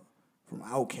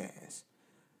Outkast.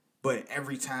 But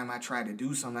every time I try to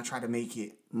do something, I try to make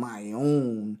it my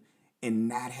own and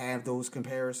not have those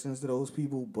comparisons to those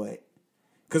people. But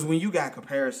because when you got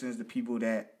comparisons to people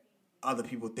that other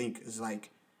people think is, like,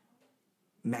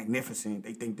 magnificent,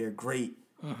 they think they're great,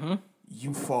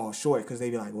 you fall short because they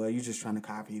be like, well, you're just trying to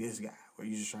copy this guy, or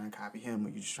you're just trying to copy him, or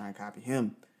you're just trying to copy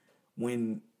him.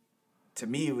 When, to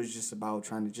me, it was just about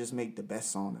trying to just make the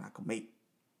best song that I could make.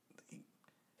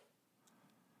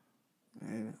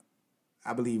 And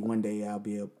I believe one day I'll,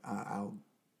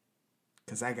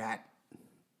 because I got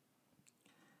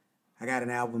an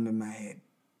album in my head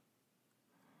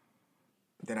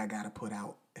that I gotta put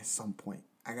out at some point.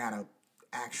 I gotta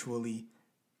actually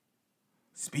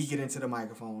speak it into the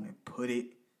microphone and put it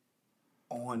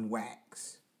on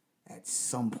wax at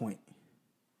some point.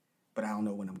 But I don't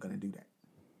know when I'm gonna do that.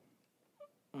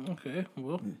 Okay,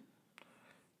 well,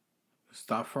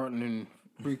 stop fronting and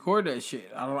record that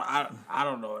shit. I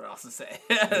don't know what else to say.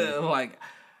 Like,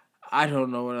 I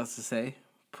don't know what else to say.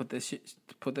 Put that shit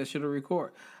to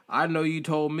record. I know you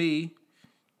told me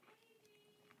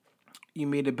you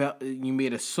made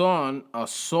a song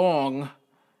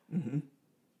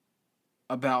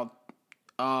about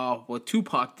what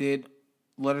Tupac did,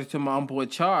 Letter to My Unborn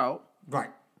Child.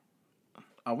 Right.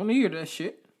 I want to hear that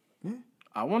shit. Yeah.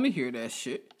 I want to hear that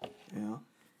shit. Yeah.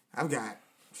 I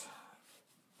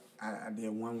did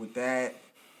one with that.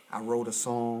 I wrote a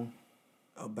song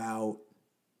about,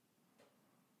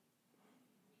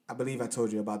 I believe I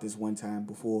told you about this one time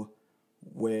before,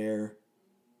 where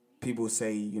people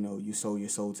say, you sold your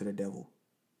soul to the devil.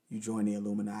 You join the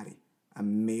Illuminati. I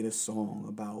made a song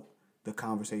about the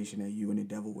conversation that you and the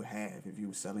devil would have if you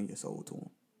were selling your soul to him.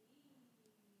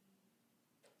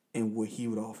 And what he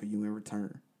would offer you in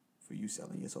return for you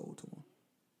selling your soul to him.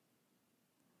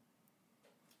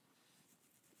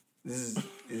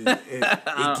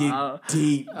 It get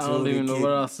deep. I don't even know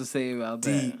what else to say about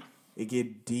deep. that. It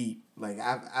get deep. Like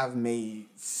I've written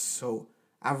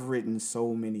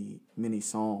so many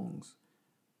songs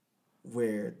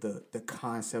where the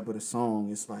concept of the song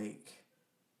is like,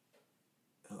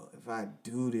 if I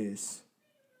do this,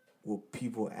 will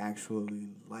people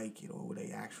actually like it or will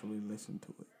they actually listen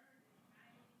to it?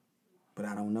 But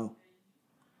I don't know.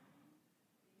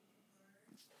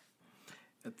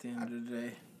 At the end of the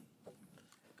day,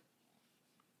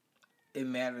 it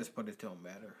matters, but it don't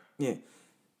matter. Yeah,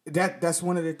 that's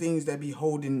one of the things that be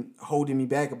holding me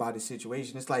back about this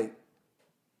situation. It's like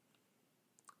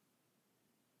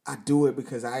I do it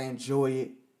because I enjoy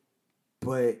it,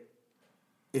 but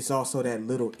it's also that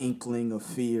little inkling of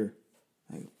fear.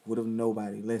 Like, what if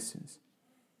nobody listens?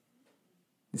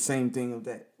 The same thing of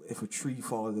that if a tree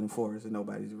falls in the forest and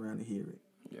nobody's around to hear it.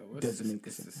 Yeah, doesn't make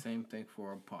sense. It's the same thing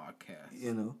for a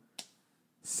podcast.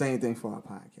 Same thing for our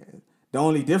podcast. The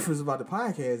only difference about the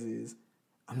podcast is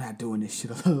I'm not doing this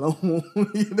shit alone.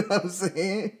 You know what I'm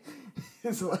saying?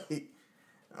 It's like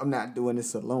I'm not doing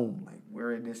this alone. Like,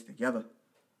 we're in this together.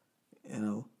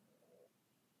 Yeah.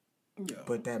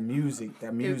 But that music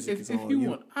is all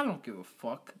you. I don't give a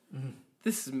fuck. Mm-hmm.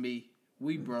 This is me.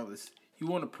 We brothers. You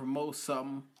want to promote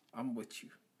something? I'm with you.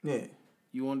 Yeah.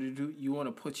 You want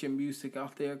to put your music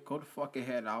out there? Go the fuck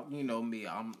ahead out. You know me.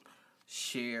 I'm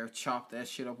share, chop that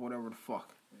shit up, whatever the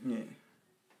fuck. Yeah.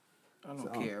 I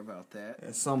don't care about that.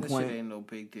 At some point, shit ain't no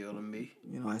big deal to me.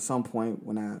 At some point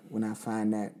when I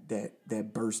find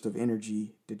that burst of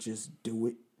energy to just do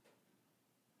it,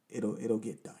 it'll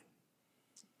get done.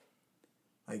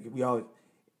 Like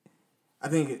I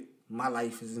think my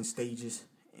life is in stages,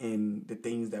 and the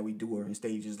things that we do are in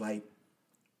stages. Like,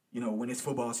 when it's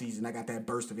football season, I got that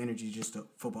burst of energy just to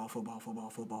football.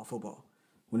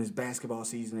 When it's basketball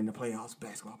season in the playoffs,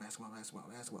 basketball.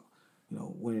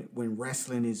 When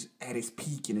wrestling is at its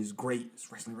peak and it's great,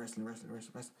 it's wrestling.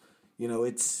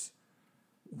 It's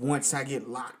once I get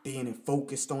locked in and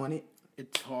focused on it,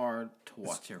 it's hard to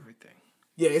watch everything.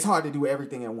 Yeah, it's hard to do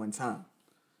everything at one time.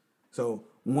 So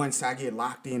once I get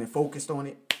locked in and focused on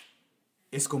it,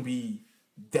 it's gonna be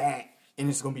that, and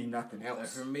it's gonna be nothing else. Like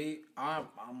for me,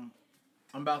 I'm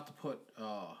about to put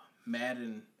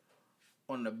Madden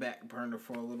on the back burner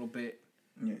for a little bit.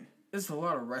 Yeah, there's a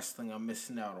lot of wrestling I'm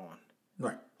missing out on.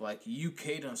 Right, like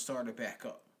UK done started back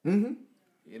up. Mm-hmm.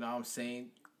 You know what I'm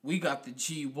saying? We got the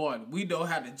G1. We know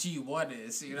how the G1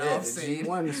 is. You know what I'm saying?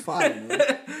 G1 is fire, man.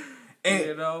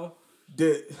 And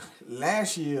the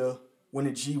last year when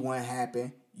the G1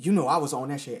 happened, I was on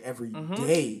that shit every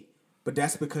day. But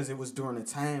that's because it was during a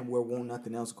time where wasn't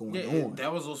nothing else going on.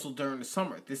 That was also during the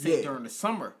summer. This ain't during the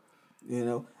summer.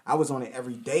 I was on it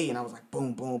every day, and I was like,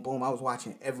 boom, boom, boom. I was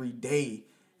watching every day,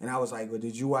 and I was like, well,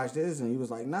 did you watch this? And he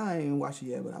was like, nah, I ain't watched it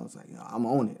yet. But I was like, I'm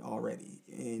on it already.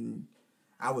 And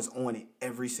I was on it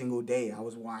every single day. I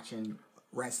was watching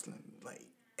wrestling, like,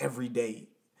 every day.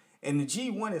 And the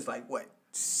G1 is like, what,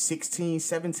 16,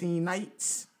 17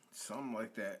 nights? Something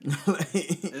like that.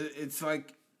 It's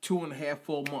like 2.5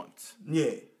 full months.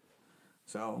 Yeah.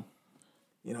 So,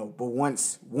 but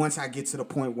once I get to the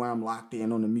point where I'm locked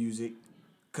in on the music,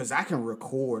 because I can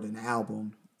record an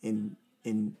album in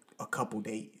a couple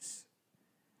days.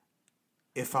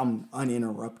 If I'm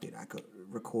uninterrupted, I could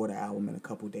record an album in a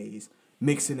couple days.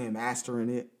 Mixing and mastering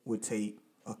it would take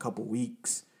a couple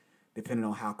weeks, depending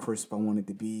on how crisp I want it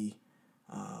to be,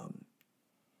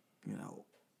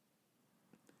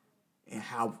 and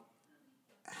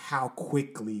how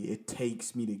quickly it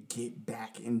takes me to get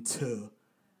back into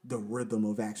the rhythm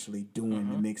of actually doing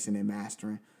the mixing and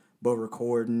mastering. But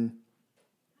recording,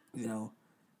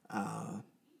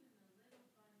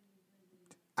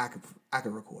 I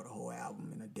could record a whole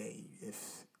album in a day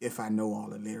if I know all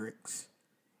the lyrics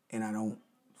and I don't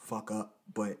fuck up.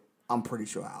 But I'm pretty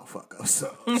sure I'll fuck up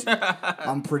some shit.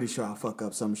 I'm pretty sure I'll fuck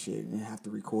up some shit and have to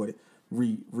record it,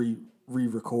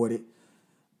 re-record it.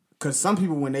 Because some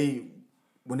people, when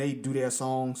they do their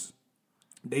songs,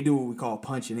 they do what we call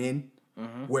punching in,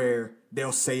 where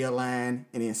they'll say a line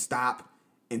and then stop,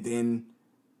 and then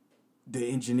the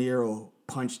engineer will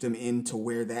punch them into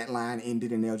where that line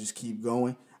ended, and they'll just keep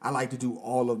going. I like to do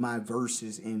all of my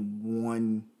verses in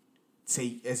one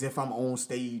take, as if I'm on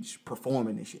stage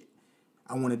performing and shit.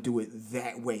 I want to do it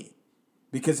that way.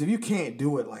 Because if you can't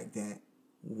do it like that,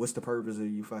 what's the purpose of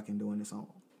you fucking doing the song?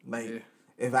 Like,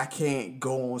 if I can't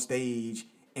go on stage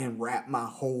and rap my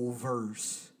whole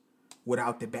verse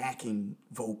without the backing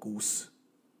vocals,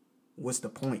 what's the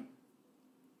point?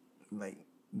 Like,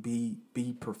 be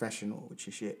professional with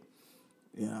your shit,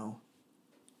 you know?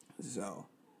 So,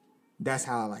 that's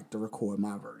how I like to record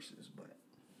my verses.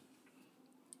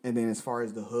 And then as far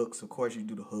as the hooks, of course you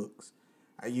do the hooks.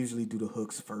 I usually do the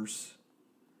hooks first,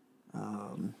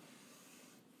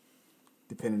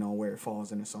 depending on where it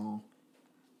falls in the song.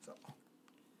 So,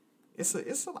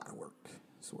 it's a lot of work.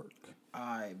 It's work.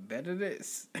 I bet it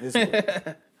is. It's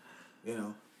work. You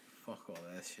know? Fuck all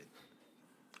that shit.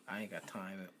 I ain't got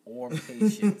time or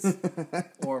patience.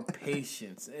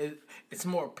 It's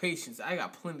more patience. I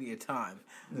got plenty of time.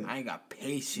 Yeah. I ain't got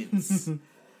patience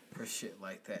for shit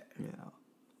like that. You know,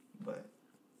 but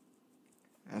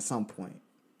at some point,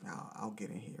 I'll get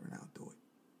in here and I'll do it.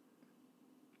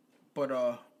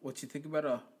 But what you think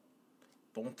about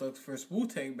Bone Thugs vs.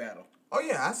 Wu-Tang battle? Oh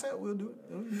yeah, I said we'll do it.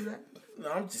 We'll do that.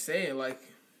 No, I'm just saying, like,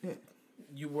 yeah.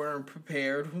 You weren't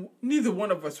prepared. Neither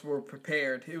one of us were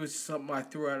prepared. It was something I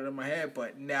threw out of my head,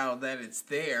 but now that it's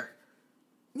there.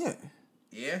 Yeah.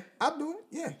 Yeah? I'll do it.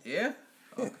 Yeah. Yeah?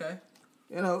 Okay.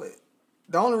 You know,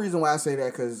 the only reason why I say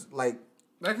that, because, like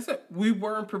I said, we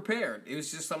weren't prepared. It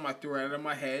was just something I threw out of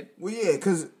my head. Well, yeah,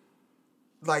 because,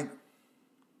 like,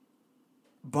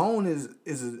 Bone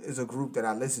is a group that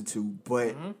I listen to,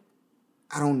 but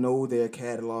I don't know their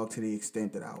catalog to the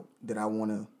extent that I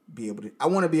want to be able to. I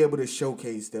want to be able to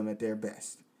showcase them at their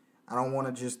best. I don't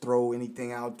want to just throw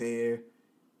anything out there,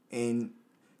 and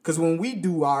because when we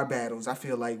do our battles, I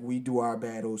feel like we do our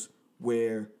battles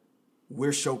where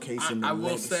we're showcasing. I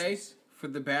will say for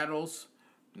the battles,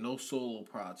 no solo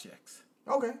projects.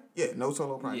 Okay, yeah, no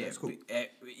solo projects. Cool.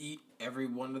 Every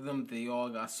one of them, they all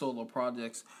got solo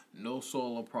projects. No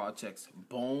solo projects.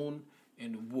 Bone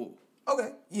and Wu.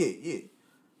 Okay, yeah.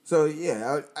 So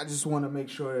yeah, I just want to make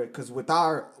sure, because with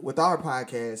our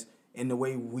podcast and the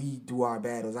way we do our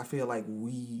battles, I feel like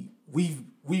we've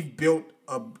built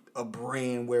a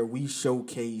brand where we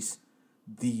showcase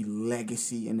the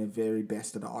legacy and the very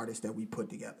best of the artists that we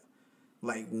put together.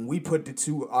 Like, when we put the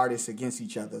two artists against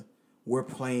each other, we're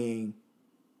playing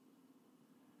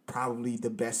probably the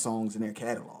best songs in their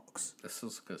catalogs. This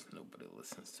is because nobody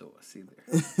listens to us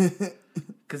either.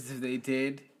 Because if they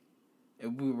did,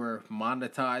 if we were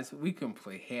monetized, we couldn't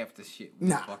play half the shit we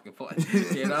fucking play.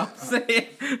 You know what I'm saying?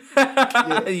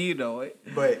 Yeah. You know it.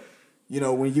 But, you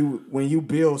know, when you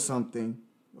build something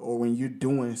or when you're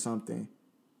doing something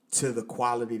to the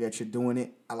quality that you're doing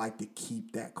it, I like to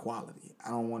keep that quality. I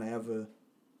don't want to ever,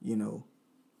 you know,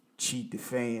 cheat the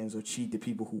fans or cheat the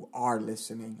people who are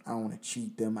listening. I don't want to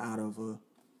cheat them out of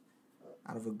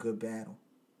a good battle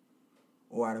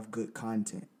or out of good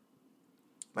content.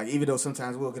 Like, even though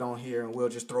sometimes we'll get on here and we'll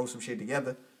just throw some shit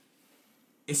together,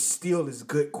 it still is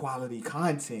good quality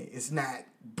content. It's not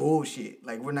bullshit.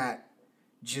 Like, we're not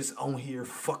just on here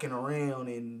fucking around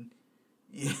and,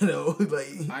 you know, like...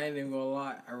 I ain't even gonna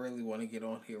lie. I really want to get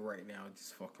on here right now and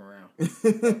just fuck around.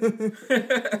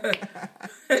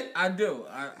 I do.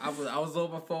 I was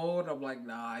on my phone. I'm like,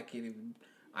 nah, I can't even...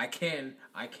 I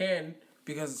can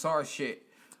because it's our shit.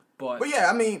 But yeah,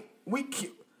 I mean,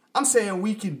 I'm saying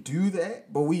we can do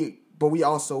that, but we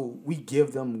also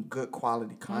give them good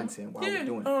quality content while we're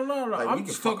doing it. No. Like, I'm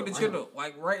just talking to you.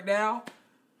 Like, right now,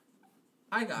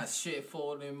 I got shit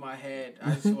floating in my head.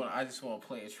 I just want to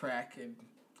play a track, and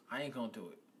I ain't gonna do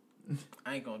it.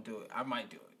 I might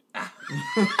do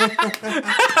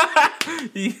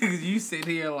it. You sit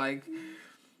here like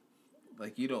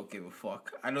you don't give a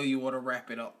fuck. I know you want to wrap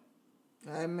it up.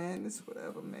 Hey man, it's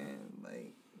whatever, man.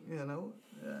 Like, you know,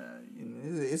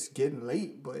 it's getting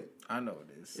late, but I know it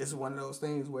is. It's one of those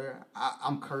things where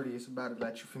I'm courteous about it.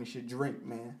 Let you finish your drink,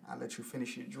 man. I let you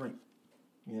finish your drink.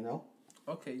 You know.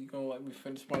 Okay, you gonna let me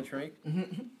finish my drink?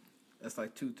 Mm-hmm. That's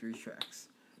like 2-3 tracks.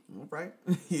 All right.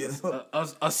 Yeah.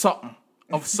 Of something.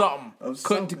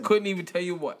 Couldn't even tell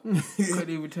you what.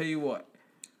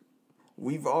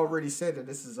 We've already said that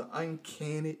this is an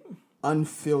uncanny,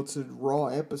 unfiltered, raw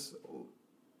episode.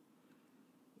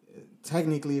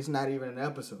 Technically, it's not even an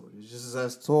episode. It's just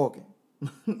us talking.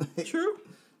 True.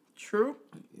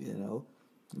 You know,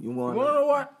 you want to know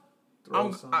what?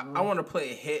 I want to play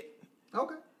a hit.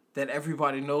 Okay. That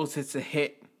everybody knows it's a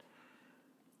hit.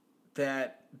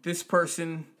 That this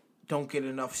person don't get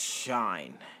enough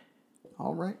shine.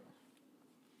 All right.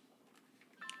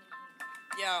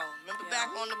 Yo, remember back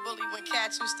on the bully when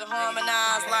cats used to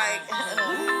harmonize like.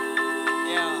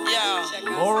 Yo.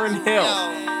 Lauren Hill.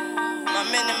 My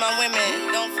men and my women,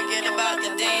 don't forget about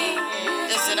the ding.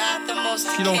 This is not the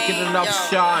most. She don't get enough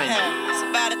shine. It's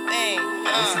about a thing.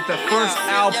 This is the first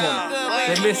album.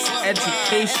 They missed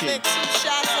Education.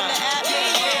 Shots in the app.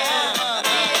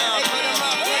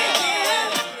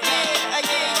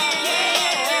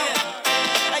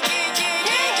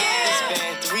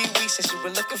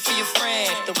 Looking for your friend,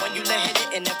 the one you let hit it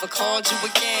and never called you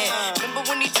again. Remember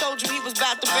when he told you he was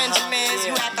about to Benjamins?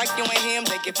 You act like you ain't him,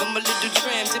 they give him a little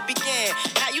trim to begin.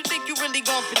 How you think you really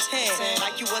gon' pretend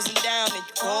like you wasn't down and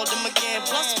you called him again?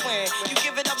 Plus when you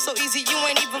give it up so easy, you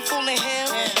ain't even fooling him.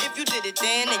 If you did it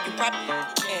then you probably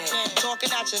can.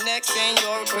 Talking out your neck saying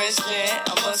you're a Christian,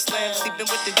 a Muslim, sleeping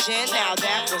with the gin. Now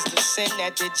that was the sin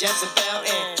that did Jezebel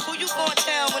in. Who you gon'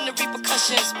 tell when the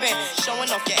repercussions spin?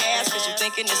 Showing off your ass cause you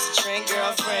thinking it's a trend,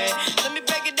 girlfriend. Let me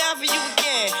break it down for you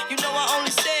again. You know I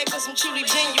only say it cause I'm truly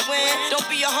genuine. Don't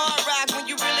be a hard rock when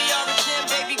you really are a gem,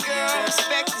 baby girl.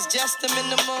 Respect is just the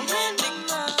minimum.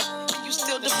 You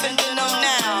still defending them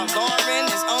now. Lauren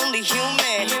is only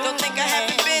human. Don't think I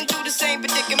haven't been through the same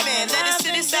predicament. Let it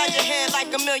sit inside your head like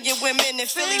a million women in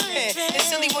Philly pen. It's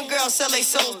silly when girls sell their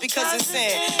souls because it's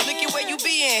sin. Look at where you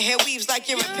be in. Hair weaves like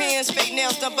Europeans. Fake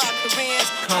nails done by Koreans.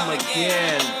 Come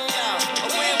again. A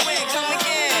win-win, come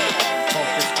again. Off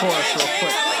this chorus real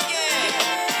quick.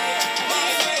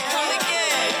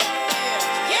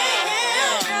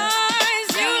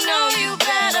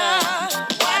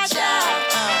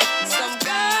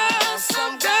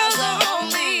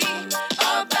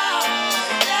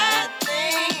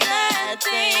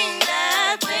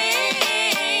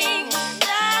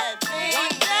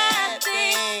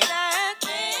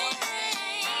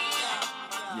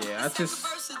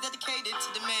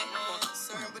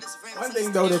 One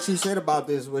thing though that you said about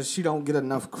this was she don't get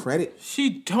enough credit. She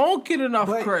don't get enough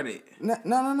credit.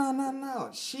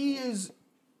 No. She is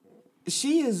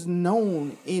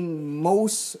known in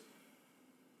most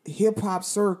hip hop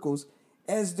circles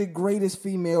as the greatest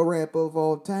female rapper of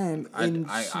all time.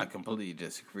 I completely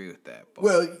disagree with that. But.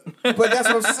 Well, but that's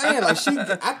what I'm saying.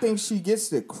 Like I think she gets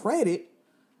the credit.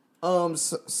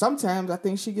 Sometimes I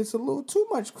think she gets a little too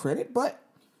much credit, but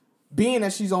being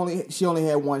that she only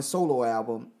had one solo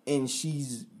album and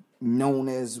she's known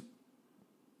as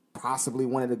possibly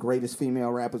one of the greatest female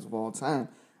rappers of all time,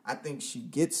 I think she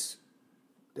gets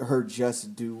her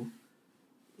just due.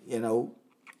 You know,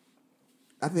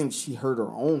 I think she hurt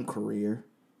her own career.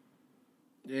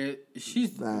 Yeah, she's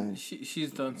done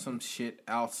some shit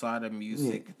outside of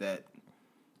music that,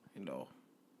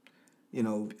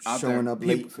 showing up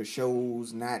late for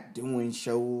shows, not doing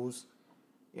shows,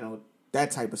 that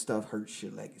type of stuff hurts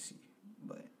your legacy.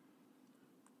 But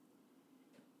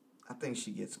I think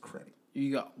she gets credit.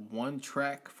 You got one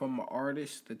track from an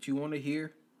artist that you want to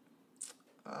hear?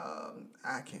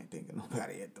 I can't think of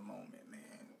nobody at the moment,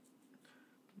 man.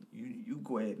 You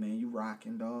go ahead, man. You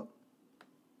rocking, dog.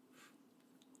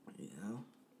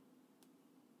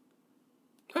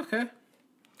 Okay.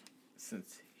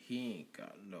 Since he ain't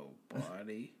got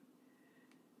nobody.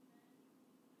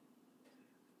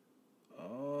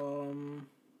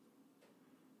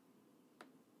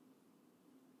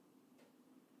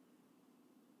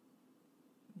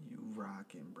 You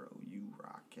rocking, bro. You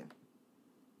rocking.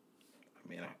 I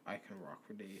mean, I can rock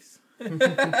for days. Is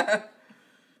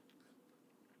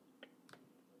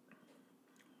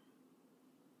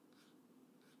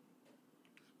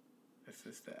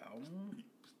this the album?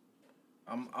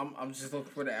 I'm just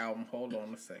looking for the album. Hold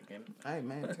on a second. Hey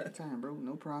man, take your time, bro.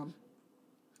 No problem.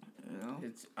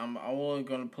 I'm only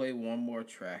gonna play one more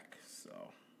track, so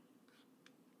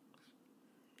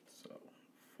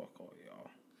fuck all y'all.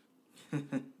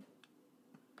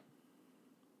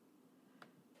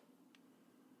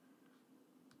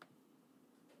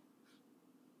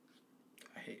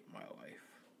 I hate my life.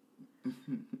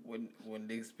 When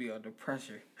niggas be under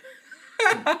pressure.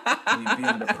 When you be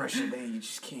under pressure, man, you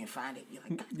just can't find it. You're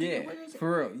like, yeah, what is it?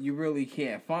 For real, you really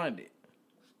can't find it.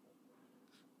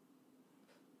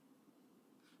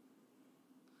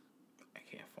 I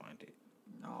can't find it.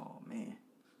 Oh man,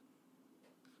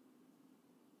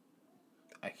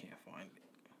 I can't find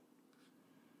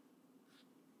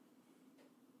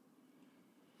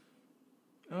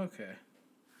it. Okay,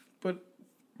 but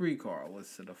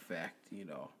regardless of the fact,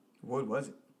 what was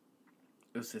it?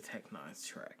 It was the Tech Nine's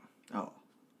track. Oh.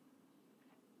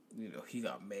 He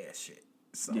got mad shit.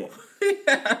 So,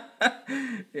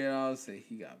 yeah. I'll say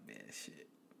he got mad shit.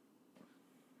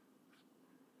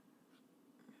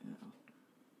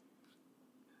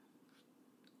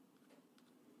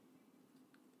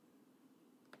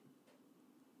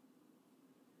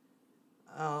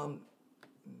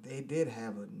 They did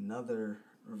have another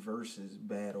versus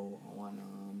battle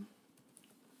on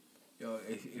Yo,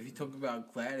 if you talk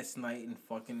about Gladys Knight and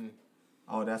fucking...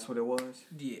 Oh, that's what it was?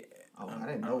 Yeah. Oh, I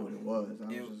didn't know what it was.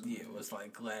 It was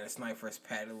like Gladys Knight versus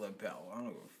Patti LaBelle. I don't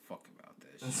give a fuck about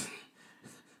this shit.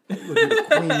 They would do the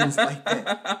queens like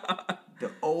that.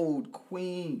 The old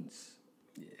queens.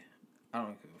 Yeah. I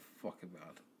don't give a fuck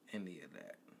about any of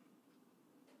that.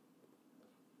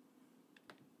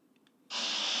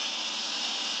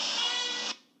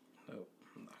 Nope,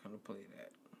 I'm not gonna play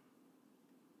that.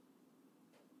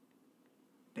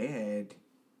 They had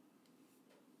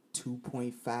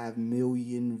 2.5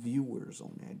 million viewers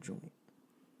on that joint.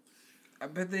 I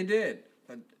bet they did.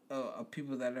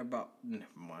 People that are about... Never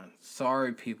mind.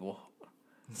 Sorry, people.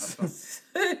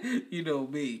 You know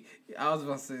me. I was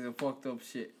about to say some fucked up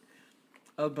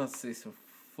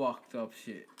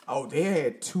shit. Oh, they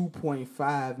had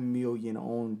 2.5 million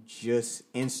on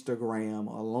just Instagram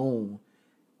alone.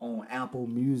 On Apple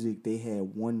Music, they had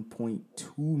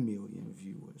 1.2 million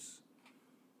viewers.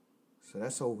 So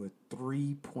that's over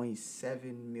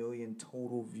 3.7 million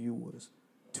total viewers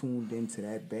tuned into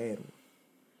that battle.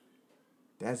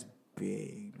 That's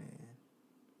big, man.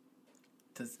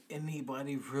 Does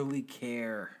anybody really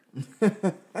care?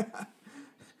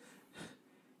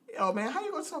 Yo, man, how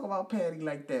you gonna talk about Patty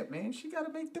like that, man? She gotta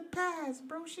make the pies,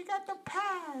 bro. She got the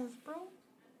pies, bro.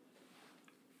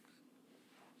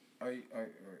 Are you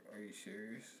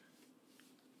serious?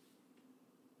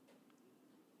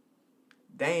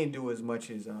 They ain't do as much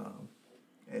as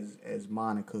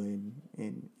Monica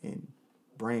and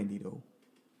Brandy though.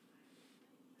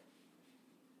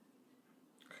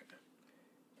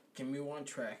 Give me one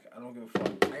track. I don't give a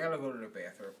fuck. I gotta go to the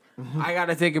bathroom. I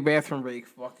gotta take a bathroom break.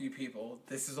 Fuck you people.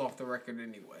 This is off the record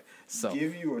anyway. So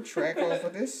give you a track off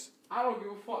of this? I don't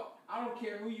give a fuck. I don't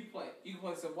care who you play. You can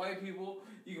play some white people.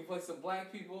 You can play some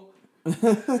black people. I don't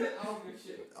give a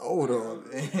shit. Hold on,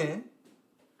 man.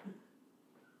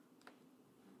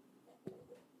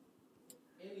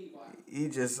 Anybody. He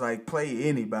just like play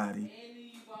anybody.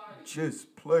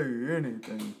 Just play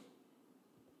anything.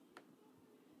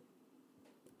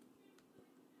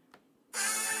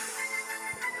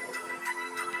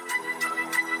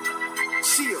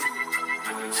 Chill.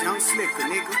 Young Slicker,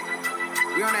 nigga.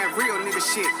 We on that real nigga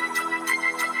shit.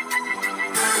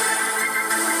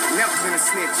 Never been a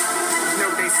snitch. You know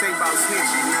what they say about snitching,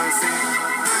 you know what I'm saying?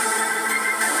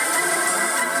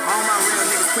 All my real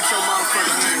niggas, put your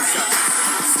motherfucking hands up.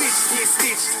 Snitch, get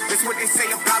stitched. That's what they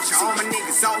say about you. All my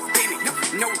niggas authentic.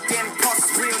 No damn parts,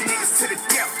 real niggas to the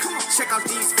death. Check out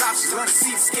these vouchers, let us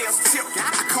see the scales tip.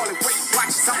 I call it Weight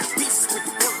Watchers. I'm beasts with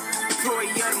the work.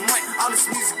 Employee of the month. All this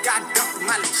music got dumped in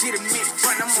my legitimate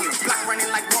front. I'm on the block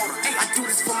running like motor. Hey, I do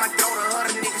this for my daughter.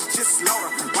 Other niggas just slaughter.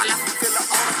 While I fulfill the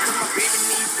order, cause my baby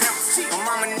need pampers. My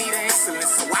mama need an insulin.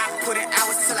 So I put in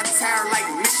hours till I tire like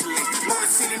Michelin. Motor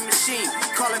City machine.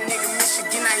 Call a nigga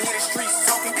Michigan. I hear the streets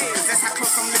talking. Cause that's how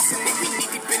close I'm listening. We need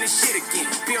deep in the shit again.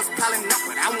 Bills piling up,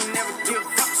 but I will never give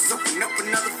up. So open up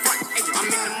another front. Hey, I'm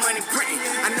in the money printing.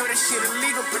 I know that shit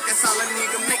illegal, but that's all a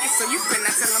nigga make it. So you better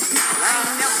not tell them people. I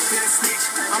ain't never been a snitch.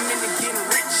 I'm into getting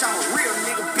rich. I'm a real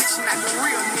nigga, bitch, and I do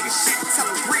real nigga shit. Tell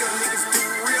them real niggas do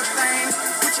real things.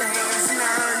 Put your hands in the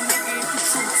air, nigga, if you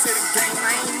true to the game.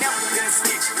 I ain't never been a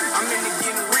snitch. I'm into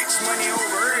getting rich, money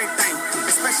over everything.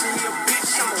 Especially me a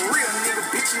bitch. I'm a real nigga,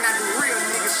 bitch, and I do real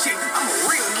nigga shit. I'm a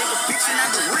real nigga, bitch, and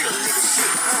I do real nigga shit.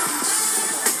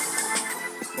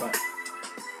 What?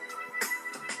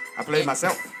 I played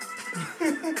myself.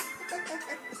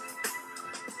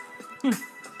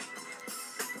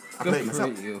 I played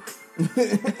myself. You.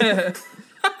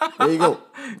 There you go.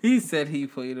 He said he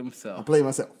played himself. I played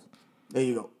myself. There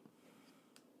you go.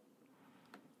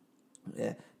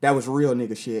 Yeah, that was real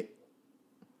nigga shit.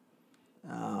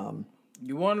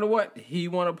 You want to know what? He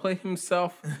want to play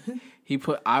himself.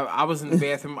 I was in the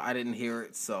bathroom. I didn't hear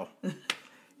it, so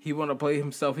he want to play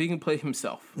himself. He can play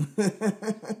himself.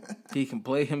 He can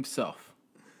play himself.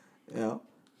 Yeah.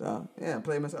 Yeah, I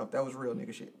played myself. That was real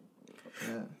nigga shit.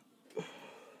 Yeah.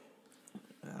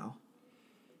 Yeah.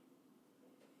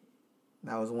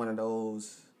 That was one of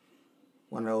those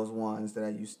ones that I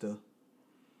used to.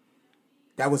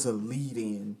 That was a lead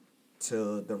in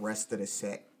to the rest of the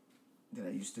set that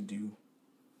I used to do.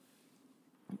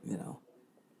 You know,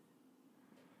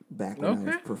 back when I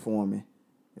was performing,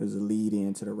 it was a lead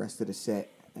in to the rest of the set,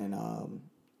 and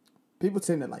people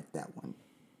tend to like that one.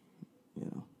 You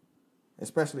know,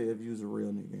 especially if you was a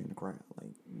real nigga in the crowd,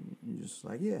 like you just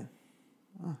like, yeah,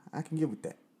 I can get with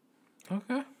that.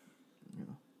 Okay. You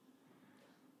know,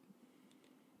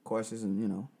 of course,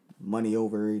 isn't money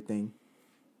over everything,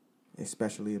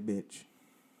 especially a bitch.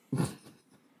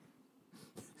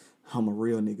 I'm a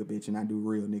real nigga, bitch, and I do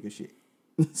real nigga shit.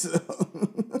 So.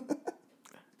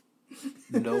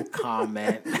 No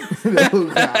comment. No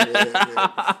comment.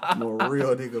 I'm a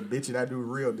real nigga, bitch, and I do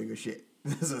real nigga shit.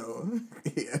 So,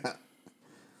 yeah.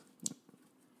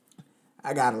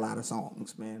 I got a lot of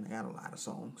songs, man.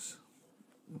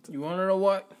 You want to know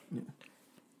what? Yeah.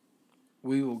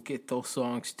 We will get those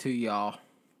songs to y'all.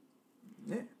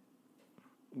 Yeah.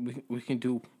 We can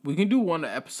do one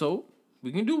episode.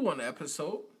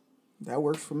 That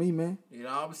works for me, man. You know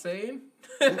what I'm saying?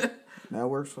 That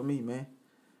works for me, man.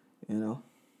 You know,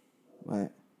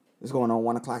 but it's going on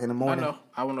 1:00 in the morning. I know.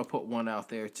 I want to put one out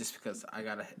there just because I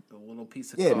got a little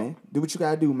piece of yeah, man. Do what you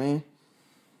gotta do, man.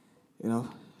 You know,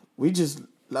 we just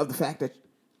love the fact that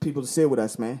people sit with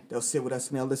us, man. They'll sit with us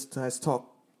and they'll listen to us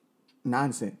talk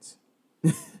nonsense.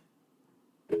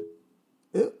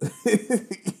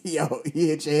 Yo, you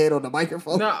hit your head on the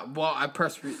microphone? Nah, well, I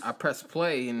press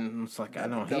play and it's like I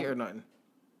don't hear nothing.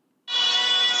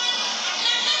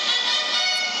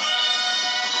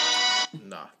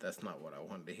 Nah, that's not what I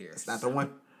wanted to hear. It's not the one.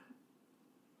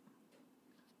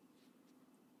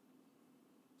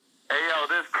 Hey, yo,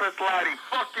 this Chris Lighty.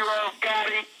 Fuck you up,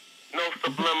 Gotti. No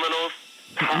subliminals.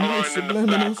 Hollering in the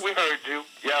back. We heard you.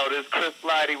 Yo, this Chris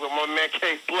Lighty with my man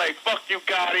K Slay. Fuck you,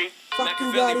 Gotti. Fuck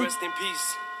you, Gotti. Rest in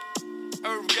peace.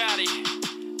 Irv Gotti.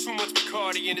 Too much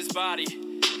Bacardi in his body.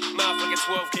 Mouth like a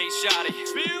 12K shotty.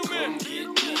 Feel me?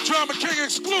 Drama King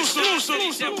exclusive.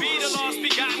 He shall be the lost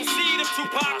begotten seed of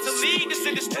Tupac to lead this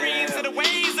industry into the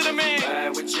ways of the man.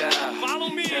 Ride with ya. Follow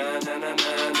me. Keep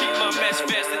my mesh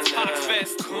fest, it's Pac's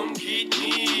fest. Come get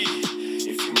me.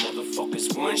 If you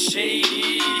motherfuckers want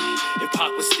shady, if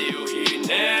Pac was still here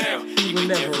now, he would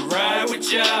never ride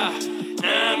with ya.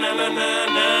 Nah.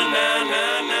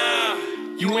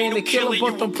 You ain't a killer,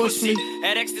 but don't push me.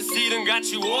 That ecstasy done got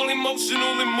you all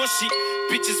emotional and mushy.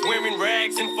 Bitches wearing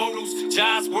rags and photos.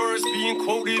 Jai's words being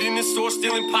quoted in the store,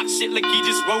 stealing Pac shit like he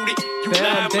just wrote it. You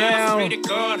Down. pray to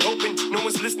God, hoping no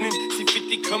one's listening. See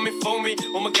 50 coming for me.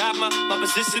 Oh my God, my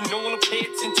position. No one will pay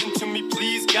attention to me,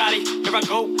 please, Gotti. Here I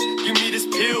go. Give me this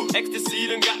pill. Ecstasy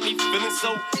done got me feeling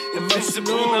so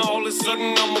invincible. Now all of a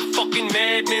sudden I'm a fucking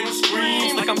madman who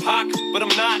screams like I'm Pac, but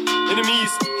I'm not.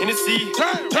 Enemies, Hennessy,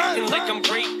 acting like I'm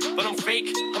great, but I'm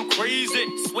fake. I'm crazy.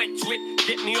 Sweat drip,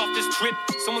 get me off this trip.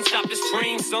 Someone stop this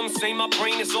train. Some say my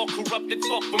brain is all corrupted.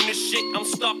 Fuck from this shit. I'm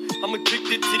stuck. I'm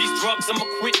addicted to these drugs. I'ma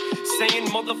quit saying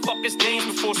motherfuckers' names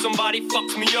before somebody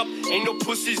fucks me up. Ain't no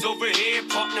pussies over here,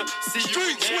 partner. See you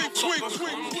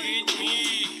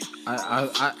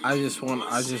Swing.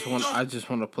 I just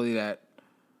want to play that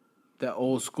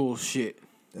old school shit.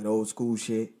 That old school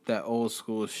shit.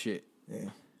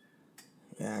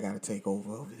 Yeah, I gotta take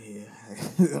over here.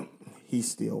 He's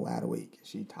still wide awake.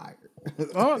 She tired.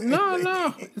 Oh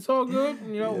no, it's all good.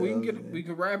 You know, we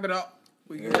can wrap it up.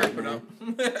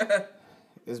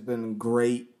 It's been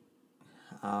great.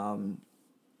 I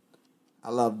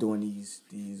love doing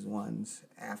these ones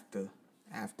after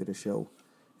the show.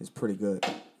 It's pretty good.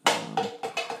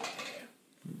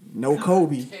 No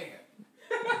Kobe.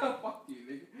 Fuck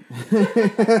you,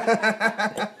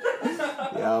 nigga.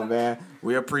 Yo, man,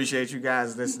 we appreciate you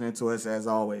guys listening to us as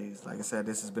always. Like I said,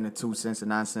 this has been a 2 Cents and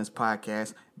Nonsense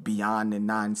podcast, Beyond the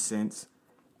Nonsense.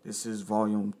 This is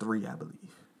volume 3, I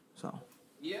believe. So,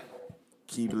 yeah.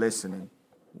 Keep listening.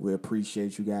 We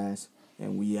appreciate you guys,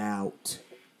 and we out.